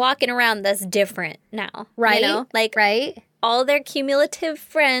person walking around that's different now. Right? You know? Like, Right? all their cumulative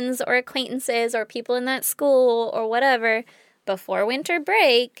friends or acquaintances or people in that school or whatever before winter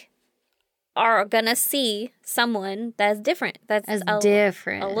break are gonna see someone that's different. That's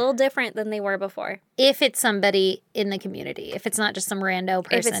Different. a little different than they were before. If it's somebody in the community. If it's not just some rando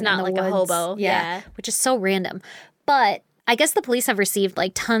person. it's not in the like a woods. hobo, yeah. Which is so random. But I guess the police have received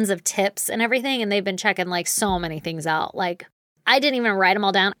like tons of tips and everything, and they've been checking like so many things out. Like, I didn't even write them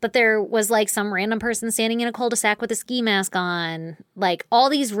all down, but there was like some random person standing in a cul-de-sac with a ski mask on. Like all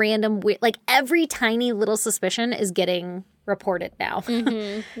these random, like every tiny little suspicion is getting reported now.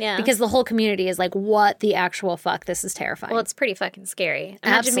 Yeah. Because the whole community is like, what the actual fuck? This is terrifying. Well, it's pretty fucking scary.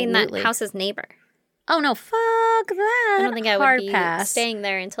 Imagine being that Absolutely. house's neighbor. Oh no, fuck that. I don't think I would Hard be pass. staying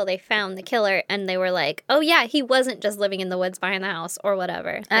there until they found the killer and they were like, oh yeah, he wasn't just living in the woods behind the house or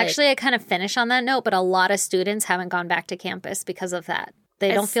whatever. Like, Actually, I kind of finish on that note, but a lot of students haven't gone back to campus because of that.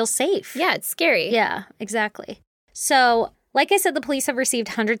 They don't feel safe. yeah, it's scary. Yeah, exactly. So, like I said, the police have received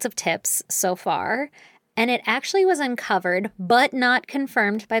hundreds of tips so far, and it actually was uncovered, but not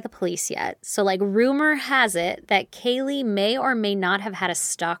confirmed by the police yet. So, like, rumor has it that Kaylee may or may not have had a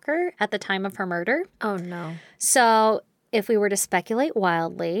stalker at the time of her murder. Oh no. So, if we were to speculate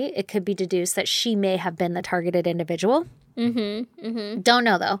wildly, it could be deduced that she may have been the targeted individual. Don't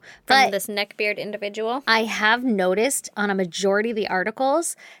know, though. From But this neckbeard individual. I have noticed on a majority of the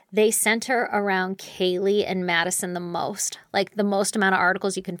articles, they center around Kaylee and Madison the most. Like, the most amount of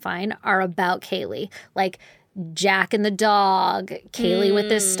articles you can find are about Kaylee. Like, Jack and the dog, Kaylee with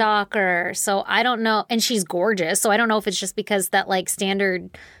this stalker. So I don't know. And she's gorgeous. So I don't know if it's just because that, like,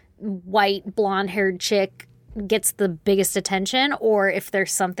 standard white blonde-haired chick gets the biggest attention or if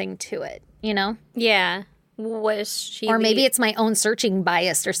there's something to it, you know? Yeah. Was she Or maybe it's my own searching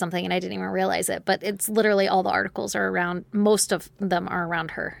bias or something and I didn't even realize it. But it's literally all the articles are around, most of them are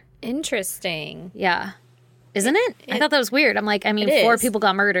around her. interesting. Yeah. Isn't it? I thought that was weird. I'm like, I mean, It 4 is. people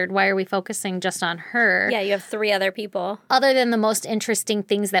got murdered. Why are we focusing just on her? Yeah, you have 3 other people. Other than the most interesting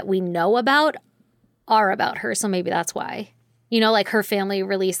things that we know about are about her. So maybe that's why. You know, like her family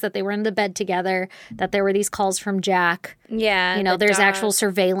released that they were in the bed together, that there were these calls from Jack. Yeah. You know, the there's dog. actual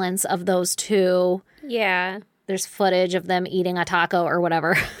surveillance of those 2. Yeah. There's footage of them eating a taco or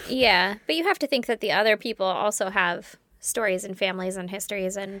whatever. Yeah. But you have to think that the other people also have stories and families and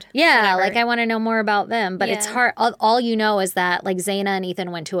histories and Yeah, whatever. like I want to know more about them. But it's Yeah. hard. All you know is that like Zaina and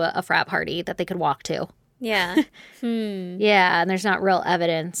Ethan went to a frat party that they could walk to. Yeah. Yeah, and there's not real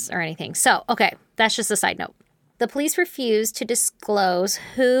evidence or anything. So, okay, that's just a side note. The police refuse to disclose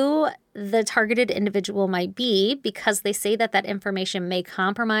who the targeted individual might be because they say that that information may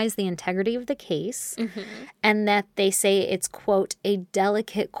compromise the integrity of the case and that they say it's, quote, a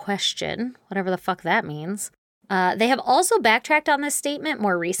delicate question, whatever the fuck that means. They have also backtracked on this statement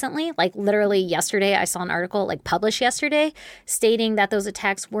more recently. Like literally yesterday, I saw an article like published yesterday stating that those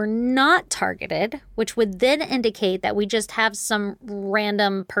attacks were not targeted, which would then indicate that we just have some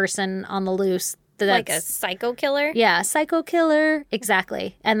random person on the loose. Like a psycho killer? Yeah, psycho killer.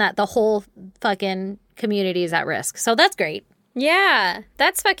 Exactly. And that the whole fucking community is at risk. So that's great. Yeah.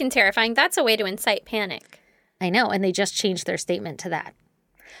 That's fucking terrifying. That's a way to incite panic. I know. And they just changed their statement to that.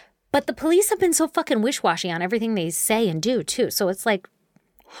 But the police have been so fucking wish-washy on everything they say and do, too. So it's like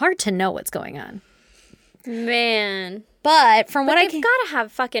hard to know what's going on. Man. But from what I They've can... got to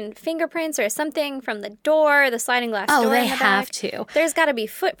have fucking fingerprints or something from the door, the sliding glass door. they in the have back. to. There's got to be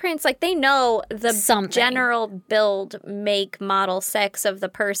footprints. Like they know the Something. general build, make, model, sex of the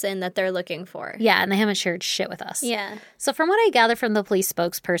person that they're looking for. Yeah, and they haven't shared shit with us. Yeah. So from what I gather from the police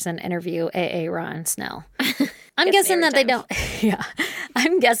spokesperson interview, AA Ron Snell, I'm Gets guessing me that they every time. don't... Yeah.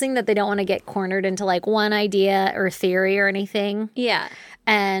 I'm guessing that they don't want to get cornered into like one idea or theory or anything. Yeah.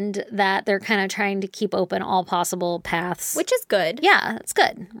 And that they're kind of trying to keep open all possible paths. Which is good. Yeah, that's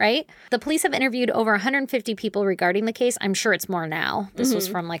good, right? The police have interviewed over 150 people regarding the case. I'm sure it's more now. This was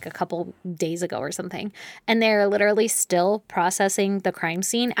from like a couple days ago or something. And they're literally still processing the crime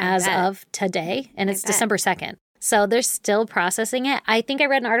scene as bet. of today. And it's bet. December 2nd. So they're still processing it. I think I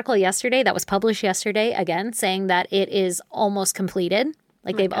read an article yesterday that was published yesterday, again, saying that it is almost completed.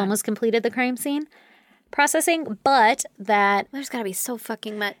 Like they've almost completed the crime scene processing, but that There's got to be so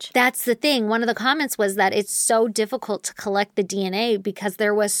fucking much. that's the thing. One of the comments was that it's so difficult to collect the DNA because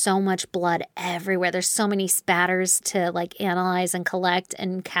there was so much blood everywhere. There's so many spatters to like analyze and collect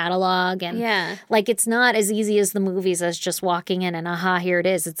and catalog. And Yeah. like it's not as easy as the movies as just walking in and aha, here it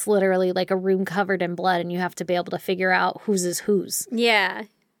is. It's literally like a room covered in blood and you have to be able to figure out whose is whose Yeah.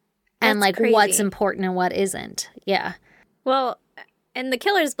 and like That's what's crazy. important and what isn't. Yeah. Well, and the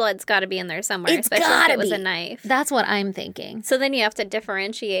killer's blood's got to be in there somewhere, It's especially if gotta it was be. a knife. That's what I'm thinking. So then you have to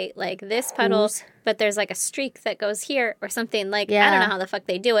differentiate like this puddle, Whose? but there's like a streak that goes here or something. Like I Yeah. don't know how the fuck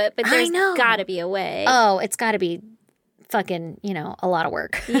they do it, but I there's know. got to be a way. Oh, it's got to be fucking, a lot of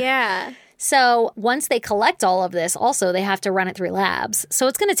work. Yeah. So once they collect all of this, also they have to run it through labs. So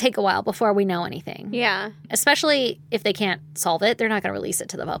it's going to take a while before we know anything. Yeah. Especially if they can't solve it, they're not going to release it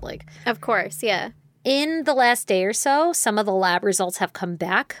to the public. Of course. Yeah. In the last day or so, some of the lab results have come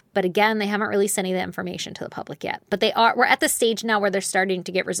back, but again, they haven't released any of the information to the public yet. But we're at the stage now where they're starting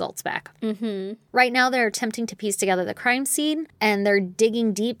to get results back. Mm-hmm. Right now, they're attempting to piece together the crime scene, and they're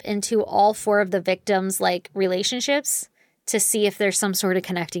digging deep into all 4 of the victims' relationships to see if there's some sort of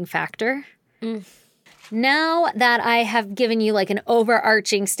connecting factor. Now that I have given you an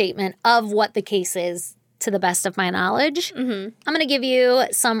overarching statement of what the case is, to the best of my knowledge, I'm going to give you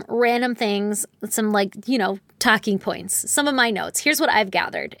some random things, some talking points, some of my notes. Here's what I've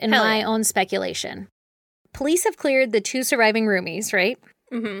gathered in Hell my yeah. own speculation. Police have cleared the 2 surviving roomies, right?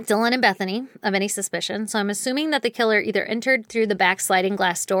 Dylan and Bethany, of any suspicion. So I'm assuming that the killer either entered through the back sliding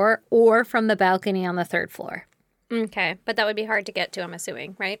glass door or from the balcony on the 3rd floor. Okay. But that would be hard to get to, I'm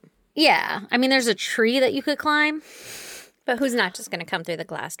assuming, right? Yeah. I mean, there's a tree that you could climb. But who's not just going to come through the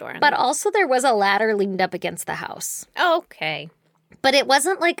glass door? But also there was a ladder leaned up against the house. Okay. But it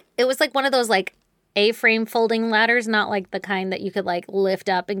wasn't it was one of those A-frame folding ladders, not the kind that you could lift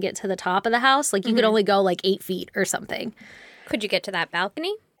up and get to the top of the house. You could only go 8 feet or something. Could you get to that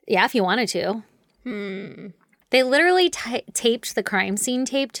balcony? Yeah, if you wanted to. They literally taped the crime scene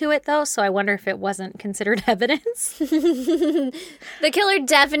tape to it, though, so I wonder if it wasn't considered evidence. The killer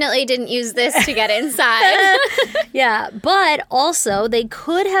definitely didn't use this to get inside. Yeah, but also they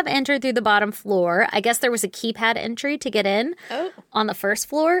could have entered through the bottom floor. I guess there was a keypad entry to get in Oh. on the 1st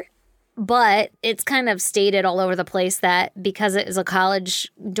floor. But it's kind of stated all over the place that because it is a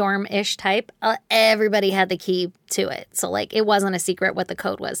college dorm-ish type, everybody had the key to it. So, like, it wasn't a secret what the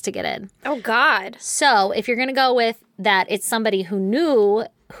code was to get in. Oh, God. So, if you're going to go with that it's somebody who knew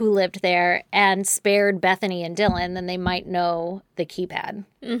who lived there and spared Bethany and Dylan, then they might know the keypad.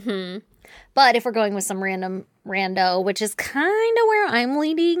 Mm-hmm. But if we're going with some random rando, which is kind of where I'm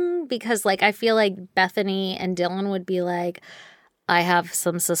leading, because, like, I feel like Bethany and Dylan would be like, I have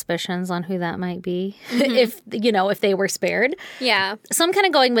some suspicions on who that might be if they were spared. Yeah. So I'm kind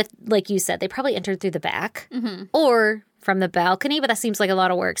of going with, like you said, they probably entered through the back or from the balcony, but that seems like a lot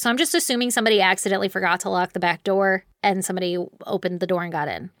of work. So I'm just assuming somebody accidentally forgot to lock the back door and somebody opened the door and got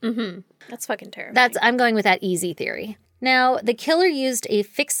in. Mm-hmm. That's fucking terrible. I'm going with that easy theory. Now, the killer used a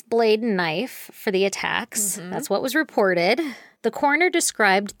fixed blade knife for the attacks. That's what was reported. The coroner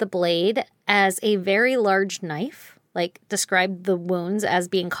described the blade as a very large knife. Like, described the wounds as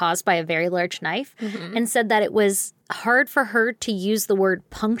being caused by a very large knife and said that it was hard for her to use the word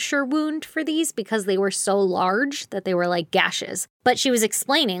puncture wound for these because they were so large that they were like gashes. But she was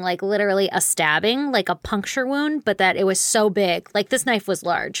explaining, like, literally a stabbing, like a puncture wound, but that it was so big. Like, this knife was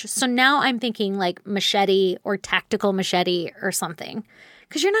large. So now I'm thinking, like, machete or tactical machete or something.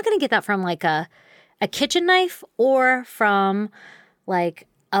 Because you're not going to get that from, like, a kitchen knife or from, like,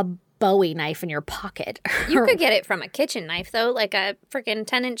 a Bowie knife in your pocket. You could get it from a kitchen knife, though, like a freaking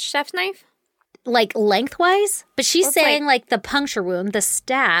 10-inch chef's knife. Like lengthwise? But she's saying like the puncture wound, the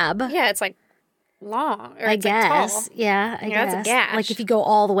stab. Yeah, it's like long. Or I it's guess. like tall. Yeah, I guess. That's a gash. Like if you go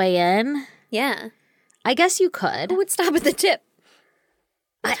all the way in. Yeah. I guess you could. Who would stop at the tip?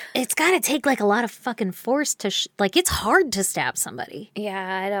 It's got to take like a lot of fucking force to like it's hard to stab somebody.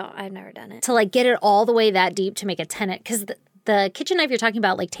 Yeah, I've never done it. To like get it all the way that deep to make a tenet. Because the kitchen knife you're talking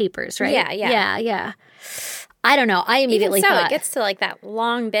about like tapers, right? Yeah. I don't know. I immediately thought it gets to like that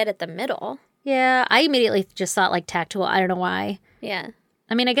long bit at the middle. Yeah, I immediately just thought like tactile. I don't know why. Yeah.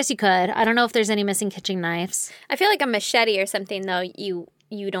 I mean, I guess you could. I don't know if there's any missing kitchen knives. I feel like a machete or something, though, you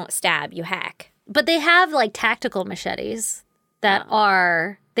don't stab, you hack. But they have like tactical machetes that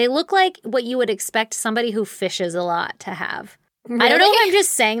are, they look like what you would expect somebody who fishes a lot to have. Really? I don't know if I'm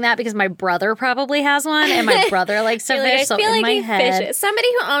just saying that because my brother probably has one and my brother likes to fish. So in my head, fishes. Somebody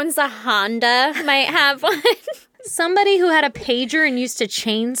who owns a Honda might have one. Somebody who had a pager and used to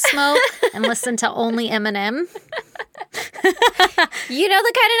chain smoke and listen to only Eminem. You know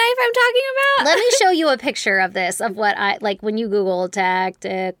the kind of knife I'm talking about? Let me show you a picture of this, of what I, like when you Google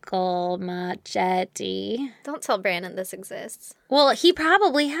tactical machete. Don't tell Brandon this exists. Well, he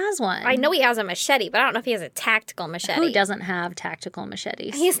probably has one. I know he has a machete, but I don't know if he has a tactical machete. Who doesn't have tactical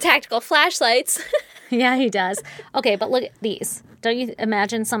machetes? He has tactical flashlights. Yeah, he does. Okay, but look at these. Don't you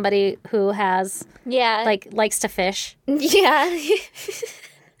imagine somebody who has, like, likes to fish? Yeah.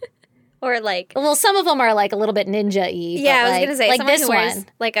 Or like... Well, some of them are like a little bit ninja-y. Yeah, I was going to say, like this who wears one.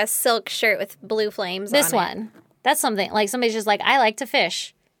 Like a silk shirt with blue flames This on one. it. That's something, like somebody's just like, I like to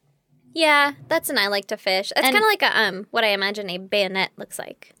fish. Yeah, that's an I like to fish. That's kind of like a what I imagine a bayonet looks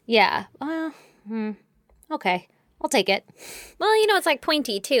like. Yeah. Well, okay. I'll take it. Well, it's like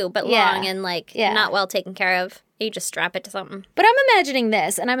pointy too, but long and like not well taken care of. You just strap it to something. But I'm imagining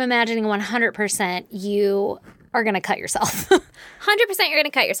this, and I'm imagining 100% you are going to cut yourself. 100% you're going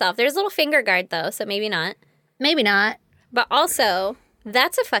to cut yourself. There's a little finger guard though, so maybe not. Maybe not. But also,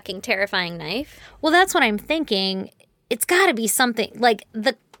 that's a fucking terrifying knife. Well, that's what I'm thinking. It's got to be something, like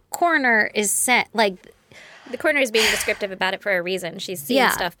the coroner is set, like... The coroner is being descriptive about it for a reason. She's seen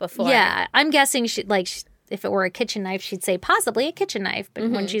stuff before. Yeah, I'm guessing if it were a kitchen knife, she'd say possibly a kitchen knife. But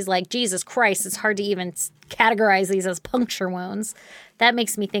when she's like, Jesus Christ, it's hard to even categorize these as puncture wounds. That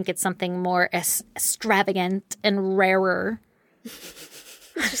makes me think it's something more extravagant and rarer.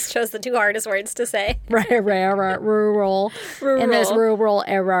 Just chose the two hardest words to say. Rural. In this rural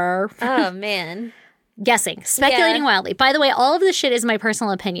era. Oh, man. Guessing. Speculating wildly. By the way, all of this shit is my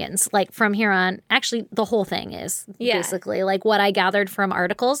personal opinions. Like, from here on, actually, the whole thing is basically like what I gathered from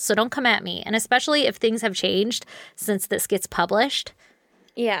articles. So don't come at me. And especially if things have changed since this gets published.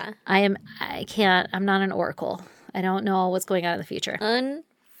 Yeah. I'm not an oracle. I don't know what's going on in the future.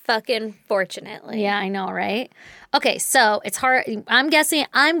 Unfucking fortunately. Yeah, I know, right? Okay, so it's hard. I'm guessing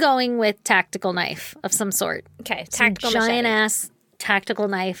I'm going with tactical knife of some sort. Okay, tactical giant ass tactical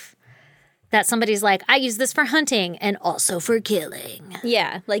knife. That somebody's like, I use this for hunting and also for killing.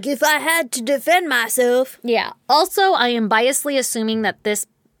 Yeah, like if I had to defend myself. Yeah. Also, I am biasly assuming that this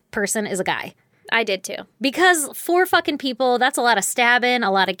person is a guy. I did too. Because 4 fucking people, that's a lot of stabbing,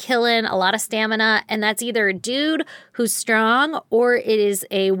 a lot of killing, a lot of stamina. And that's either a dude who's strong or it is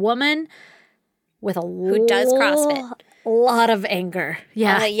a woman with a who does CrossFit. A lot of anger.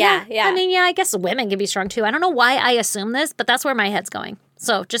 Yeah. Yeah. I mean, I guess women can be strong too. I don't know why I assume this, but that's where my head's going.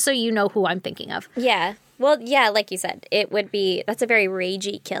 So just so you know who I'm thinking of. Yeah. Well, yeah, like you said, that's a very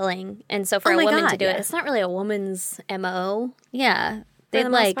ragey killing. And so for a woman to do it, it's not really a woman's MO. Yeah. For the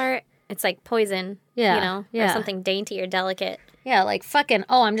most part. It's like poison, or something dainty or delicate. Yeah, like fucking,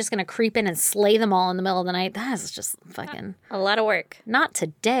 I'm just going to creep in and slay them all in the middle of the night. That is just fucking... A lot of work. Not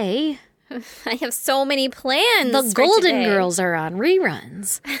today. I have so many plans. The Golden Girls are on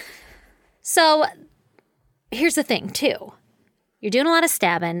reruns. So, here's the thing, too. You're doing a lot of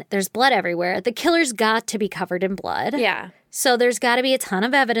stabbing. There's blood everywhere. The killer's got to be covered in blood. Yeah. So there's got to be a ton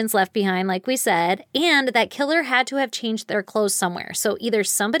of evidence left behind, like we said. And that killer had to have changed their clothes somewhere. So either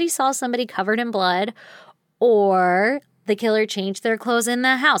somebody saw somebody covered in blood, or the killer changed their clothes in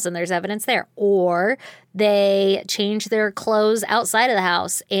the house and there's evidence there. Or they changed their clothes outside of the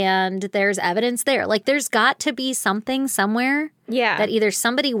house and there's evidence there. Like there's got to be something somewhere that either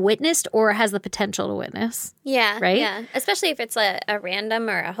somebody witnessed or has the potential to witness. Yeah. Right? Yeah. Especially if it's a random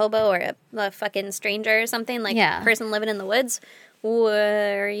or a hobo or a fucking stranger or something, like a person living in the woods.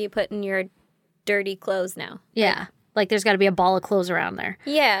 Where are you putting your dirty clothes now? Yeah. Like, there's got to be a ball of clothes around there.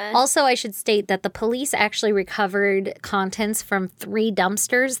 Yeah. Also, I should state that the police actually recovered contents from 3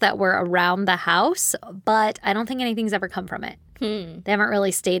 dumpsters that were around the house, but I don't think anything's ever come from it. They haven't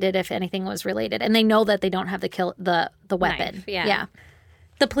really stated if anything was related. And they know that they don't have the weapon. Knife, yeah.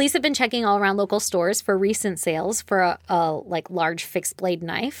 The police have been checking all around local stores for recent sales for a large fixed blade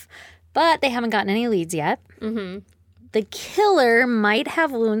knife, but they haven't gotten any leads yet. Mm-hmm. The killer might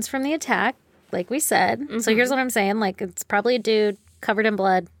have wounds from the attack, like we said. Mm-hmm. So here's what I'm saying. Like, it's probably a dude covered in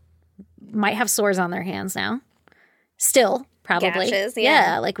blood, might have sores on their hands now. Still, probably. Gashes,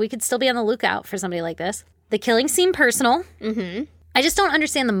 yeah. Like, we could still be on the lookout for somebody like this. The killing seemed personal. Mm-hmm. I just don't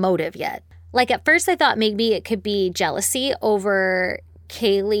understand the motive yet. Like, at first I thought maybe it could be jealousy over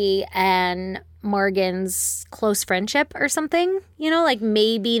Kaylee and Morgan's close friendship or something. You know, like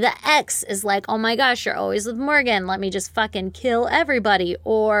maybe the ex is like, oh my gosh, you're always with Morgan. Let me just fucking kill everybody.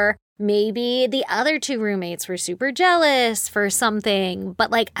 Or maybe the other 2 roommates were super jealous for something. But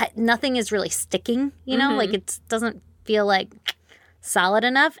like nothing is really sticking, you know? Like it doesn't feel like solid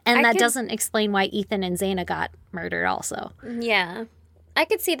enough. And that doesn't explain why Ethan and Zaina got murdered also. Yeah. I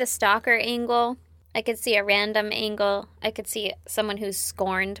could see the stalker angle. I could see a random angle. I could see someone who's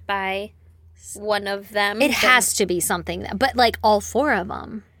scorned by one of them. It has to be something. But like all 4 of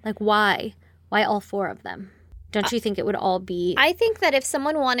them. Like why? Why all 4 of them? Don't you think it would all be... I think that if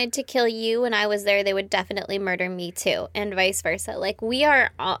someone wanted to kill you when I was there, they would definitely murder me too, and vice versa. Like, we are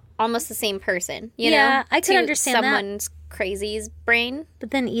almost the same person, you know? Yeah, I could understand someone's crazy's brain.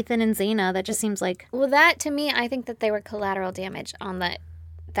 But then Ethan and Zaina, that just seems like... Well, that, to me, I think that they were collateral damage on that.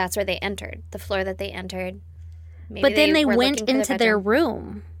 That's where they entered, the floor that they entered. Maybe but then they went into their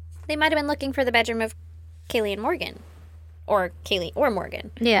room. They might have been looking for the bedroom of Kaylee and Morgan. Or Kaylee or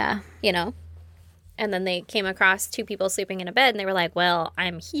Morgan. Yeah. You know? And then they came across 2 people sleeping in a bed, and they were like, well,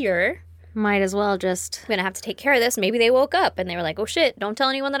 I'm here. Might as well just... I'm going to have to take care of this. Maybe they woke up, and they were like, oh, shit, don't tell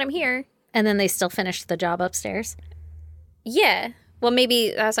anyone that I'm here. And then they still finished the job upstairs? Yeah. Well,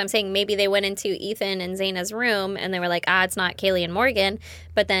 maybe, that's what I'm saying. Maybe they went into Ethan and Zaina's room, and they were like, it's not Kaylee and Morgan.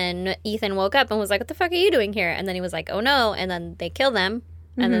 But then Ethan woke up and was like, what the fuck are you doing here? And then he was like, oh, no. And then they kill them,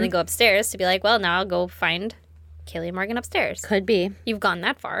 and then they go upstairs to be like, well, now I'll go find Kaylee and Morgan upstairs. Could be. You've gone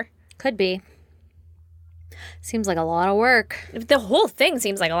that far. Could be. Seems like a lot of work. The whole thing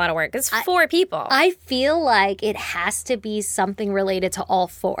seems like a lot of work. It's 4 people. I feel like it has to be something related to all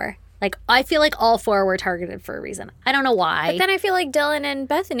 4. Like, I feel like all 4 were targeted for a reason. I don't know why. But then I feel like Dylan and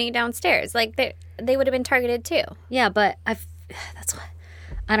Bethany downstairs, like, they would have been targeted too. Yeah, but that's what...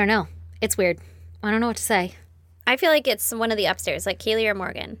 I don't know. It's weird. I don't know what to say. I feel like it's one of the upstairs, like Kaylee or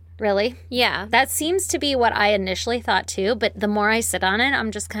Morgan. Really? Yeah. That seems to be what I initially thought too, but the more I sit on it,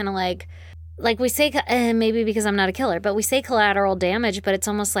 I'm just kind of like we say, maybe because I'm not a killer, but we say collateral damage, but it's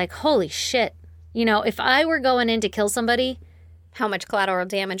almost like, holy shit. You know, if I were going in to kill somebody... How much collateral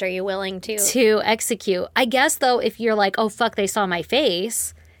damage are you willing to execute? I guess, though, if you're like, oh, fuck, they saw my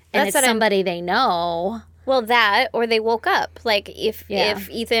face, and it's somebody they know... Well, that, or they woke up. Like, if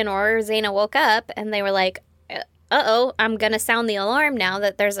Ethan or Zaina woke up and they were like, uh-oh, I'm going to sound the alarm now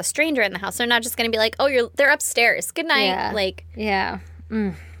that there's a stranger in the house. They're not just going to be like, oh, they're upstairs. Good night. Yeah. Like, yeah.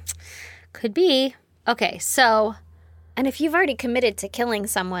 Could be. Okay, so... And if you've already committed to killing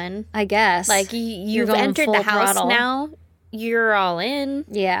someone... I guess. Like, you've entered the house now, you're all in.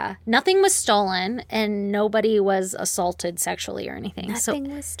 Yeah. Nothing was stolen, and nobody was assaulted sexually or anything.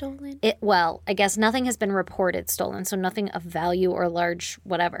 Nothing was stolen? Well, I guess nothing has been reported stolen, so nothing of value or large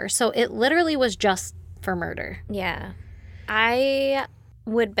whatever. So it literally was just for murder. Yeah. I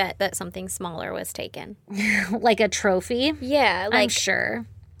would bet that something smaller was taken. Like a trophy? Yeah, I'm like sure.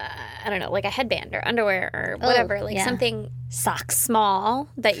 I don't know, like a headband or underwear or whatever, like yeah. something Socks. small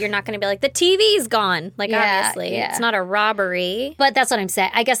that you're not going to be like, the TV's gone. Like, Yeah, obviously, yeah. it's not a robbery. But that's what I'm saying.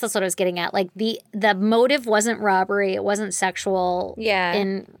 I guess that's what I was getting at. Like the motive wasn't robbery. It wasn't sexual. Yeah.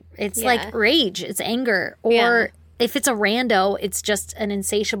 And it's Yeah. like rage. It's anger. Or Yeah. if it's a rando, it's just an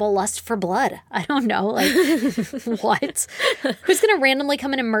insatiable lust for blood. I don't know. Like what? Who's going to randomly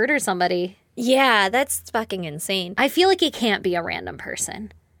come in and murder somebody? Yeah, that's fucking insane. I feel like it can't be a random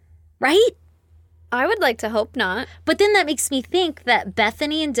person. Right? I would like to hope not. But then that makes me think that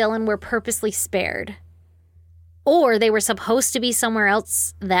Bethany and Dylan were purposely spared. Or they were supposed to be somewhere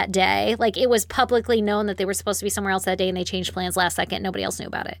else that day. Like it was publicly known that they were supposed to be somewhere else that day and they changed plans last second. Nobody else knew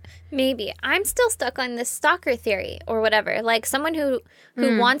about it. Maybe. I'm still stuck on this stalker theory or whatever. Like someone who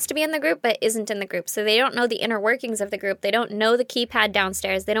wants to be in the group but isn't in the group. So they don't know the inner workings of the group. They don't know the keypad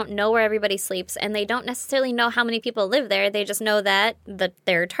downstairs. They don't know where everybody sleeps. And they don't necessarily know how many people live there. They just know that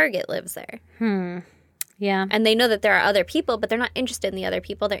their target lives there. Yeah. And they know that there are other people, but they're not interested in the other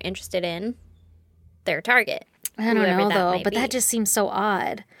people. They're interested in their target. I don't whoever know that though, might but be. that just seems so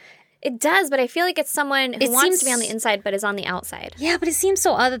odd. It does, but I feel like it's someone who It wants seems- to be on the inside but is on the outside. Yeah, but it seems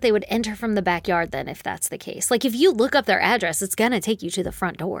so odd that they would enter from the backyard then if that's the case. Like if you look up their address, it's going to take you to the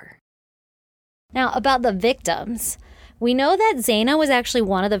front door. Now, about the victims, we know that Zaina was actually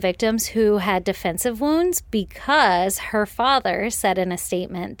one of the victims who had defensive wounds because her father said in a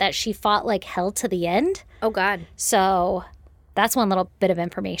statement that she fought like hell to the end. Oh, God. So that's one little bit of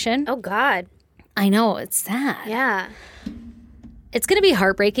information. Oh, God. I know, it's sad. Yeah. It's going to be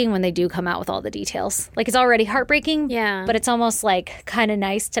heartbreaking when they do come out with all the details. Like, it's already heartbreaking. Yeah. But it's almost like kind of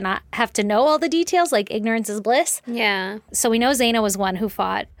nice to not have to know all the details. Like, ignorance is bliss. Yeah. So we know Zaina was one who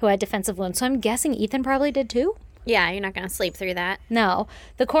fought, who had defensive wounds. So I'm guessing Ethan probably did too. Yeah, you're not going to sleep through that. No.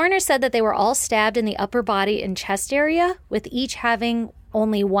 The coroner said that they were all stabbed in the upper body and chest area, with each having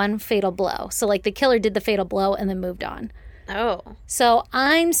only one fatal blow. So, like, the killer did the fatal blow and then moved on. Oh. So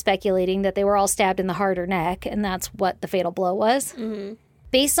I'm speculating that they were all stabbed in the heart or neck, and that's what the fatal blow was. Mm-hmm.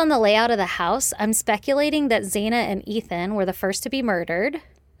 Based on the layout of the house, I'm speculating that Zaina and Ethan were the first to be murdered,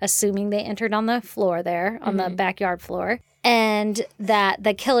 assuming they entered on the floor there, on the backyard floor, and that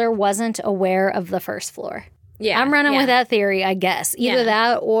the killer wasn't aware of the first floor. Yeah. I'm running with that theory, I guess. Either Yeah.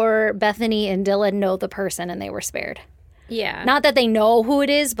 that or Bethany and Dylan know the person and they were spared. Yeah. Not that they know who it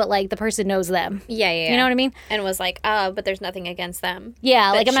is, but like the person knows them. Yeah. You know what I mean? And was like, but there's nothing against them.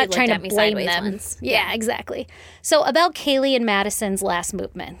 Yeah, But like I'm she not looked trying to at me blame sideways them. once. Yeah, exactly. So about Kaylee and Madison's last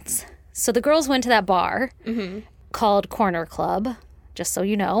movements. So the girls went to that bar called Corner Club, just so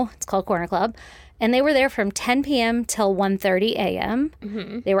you know. It's called Corner Club. And they were there from 10 p.m. till 1:30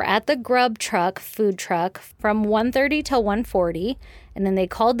 a.m. They were at the Grub Truck food truck from 1:30 till 1:40. And then they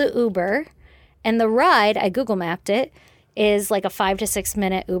called the Uber. And the ride, I Google mapped it, is like a 5 to 6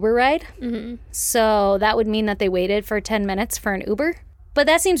 minute Uber ride. So that would mean that they waited for 10 minutes for an Uber. But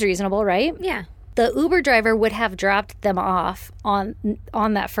that seems reasonable, right? Yeah. The Uber driver would have dropped them off on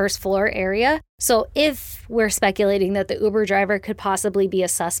that first floor area. So if we're speculating that the Uber driver could possibly be a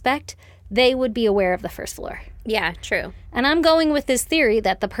suspect, they would be aware of the first floor. Yeah, true. And I'm going with this theory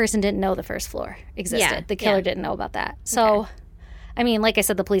that the person didn't know the first floor existed. Yeah, The killer yeah. didn't know about that. So, I mean, like I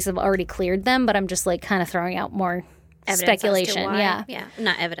said, the police have already cleared them, but I'm just like kind of throwing out more Evidence as to speculation. why. Yeah. Yeah.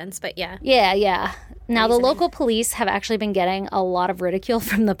 Not evidence, but yeah. Yeah. Now, the Reasoning. local police have actually been getting a lot of ridicule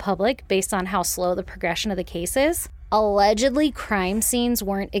from the public based on how slow the progression of the case is. Allegedly, crime scenes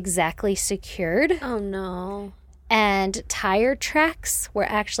weren't exactly secured, Oh, no. and tire tracks were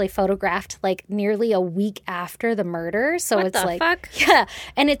actually photographed like nearly a week after the murder. So What it's the like, fuck? yeah,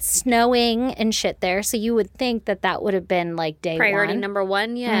 and it's snowing and shit there. So you would think that that would have been like day Priority one. number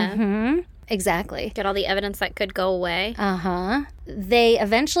one, yeah. Exactly. Get all the evidence that could go away. They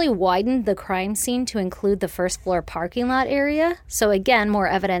eventually widened the crime scene to include the first floor parking lot area. So again, more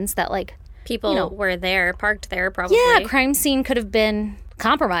evidence that like, People were there, parked there probably. yeah, crime scene could have been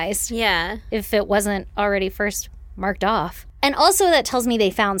compromised Yeah. if it wasn't already first marked off. And also that tells me they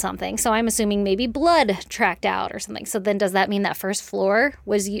found something. So I'm assuming maybe blood tracked out or something. So then does that mean that first floor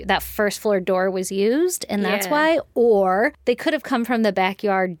door was used and that's Yeah. why? Or they could have come from the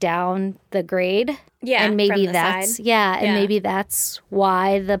backyard down the grade. Yeah, And maybe from the that's side. and Yeah. maybe that's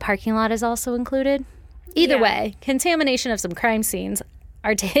why the parking lot is also included. Either Yeah. way, contamination of some crime scenes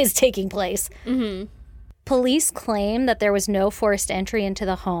is taking place. Police claim that there was no forced entry into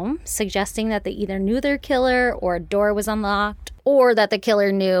the home, suggesting that they either knew their killer or a door was unlocked or that the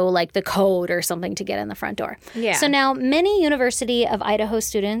killer knew like the code or something to get in the front door. Yeah. So now many University of Idaho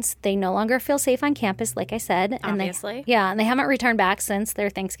students, they no longer feel safe on campus, like I said. Obviously. And they haven't returned back since their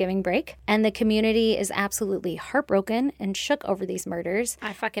Thanksgiving break. And the community is absolutely heartbroken and shook over these murders.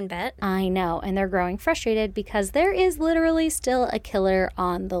 I fucking bet. I know. And they're growing frustrated because there is literally still a killer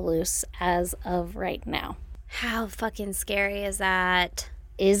on the loose as of right now. How fucking scary is that?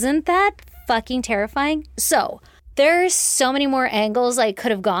 Isn't that fucking terrifying? So there's so many more angles I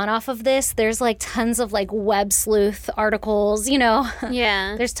could have gone off of this. There's like tons of like web sleuth articles, you know.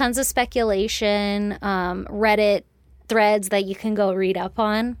 Yeah. There's tons of speculation, Reddit threads that you can go read up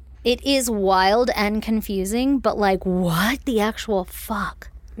on. It is wild and confusing, but like what the actual fuck?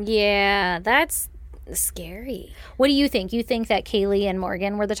 Yeah, that's scary. What do you think? You think that Kaylee and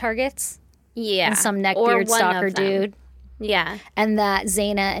Morgan were the targets? Yeah. And some Or neckbeard one stalker of them. dude? Yeah. And that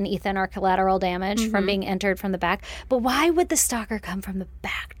Zaina and Ethan are collateral damage from being entered from the back. But why would the stalker come from the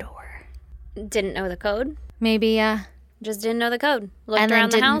back door? Didn't know the code. Maybe, Just didn't know the code. Looked And then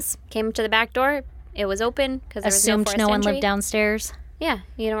around the didn't- house, came to the back door. It was open because there was assumed no no one entry. lived downstairs. Yeah,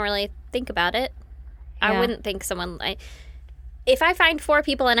 you don't really think about it. Yeah. I wouldn't think someone if I find 4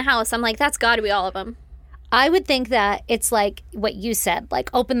 people in a house, I'm like, that's got to be all of them. I would think that it's like what you said, like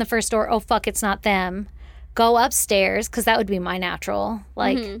open the first door. Oh, fuck, it's not them. Go upstairs, because that would be my natural.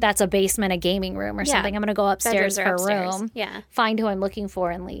 Like, that's a basement, a gaming room or something. I'm going to go upstairs Bedrooms for are a upstairs. room, Yeah. find who I'm looking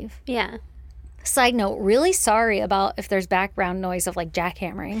for, and leave. Yeah. Side note, really sorry about if there's background noise of like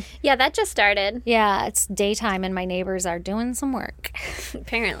jackhammering. Yeah, that just started, Yeah, it's daytime and my neighbors are doing some work.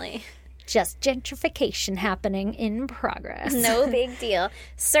 apparently. Just gentrification happening in progress. No big deal.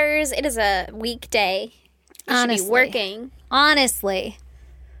 Sirs, it is a weekday. You should Honestly. be working Honestly.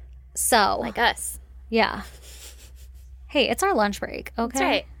 So, like us. yeah. Hey, it's our lunch break, okay? That's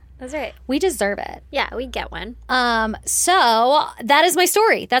right. That's right. We deserve it. Yeah, we get one. So that is my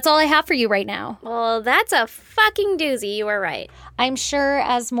story. That's all I have for you right now. Well, that's a fucking doozy. You were right. I'm sure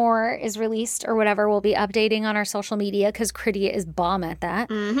as more is released or whatever, we'll be updating on our social media because Crittia is bomb at that.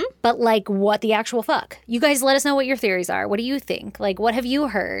 Mm-hmm. But like, what the actual fuck? You guys let us know what your theories are. What do you think? Like, what have you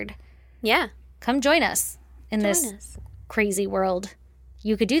heard? Yeah. Come join us in this crazy world.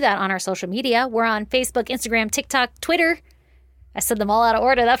 You could do that on our social media. We're on Facebook, Instagram, TikTok, Twitter. I said them all out of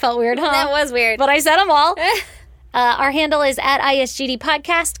order. That felt weird, huh? That was weird. But I said them all. Our handle is at ISGD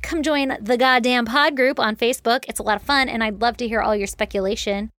Podcast. Come join the goddamn pod group on Facebook. It's a lot of fun, and I'd love to hear all your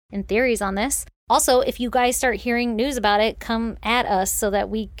speculation and theories on this. Also, if you guys start hearing news about it, come at us so that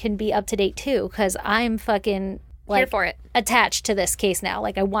we can be up to date too, because I'm fucking Here for it. attached to this case now.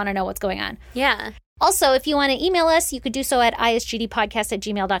 Like, I want to know what's going on. Yeah. Also, if you want to email us, you could do so at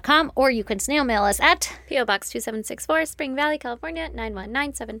isgdpodcast@gmail.com, or you can snail mail us at P.O. Box 2764, Spring Valley, California,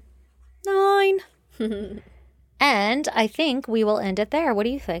 91979. 9. And I think we will end it there. What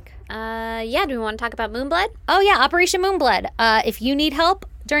do you think? Yeah, do we want to talk about Moonblood? Oh, yeah, Operation Moonblood. If you need help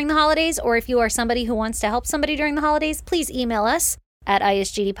during the holidays, or if you are somebody who wants to help somebody during the holidays, please email us at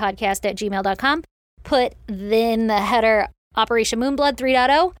isgdpodcast@gmail.com. Put in the header Operation Moonblood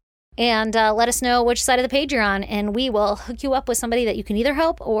 3.0 and let us know which side of the page you're on, and we will hook you up with somebody that you can either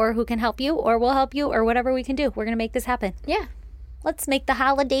help or who can help you or will help you or whatever we can do. We're going to make this happen. Yeah. Let's make the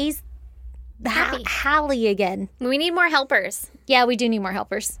holidays Happy. Holly again. We need more helpers. Yeah, we do need more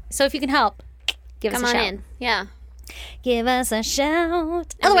helpers. So if you can help, give Come us a on shout. in. Yeah. Give us a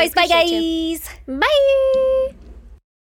shout. we Otherwise, bye appreciate guys. Bye.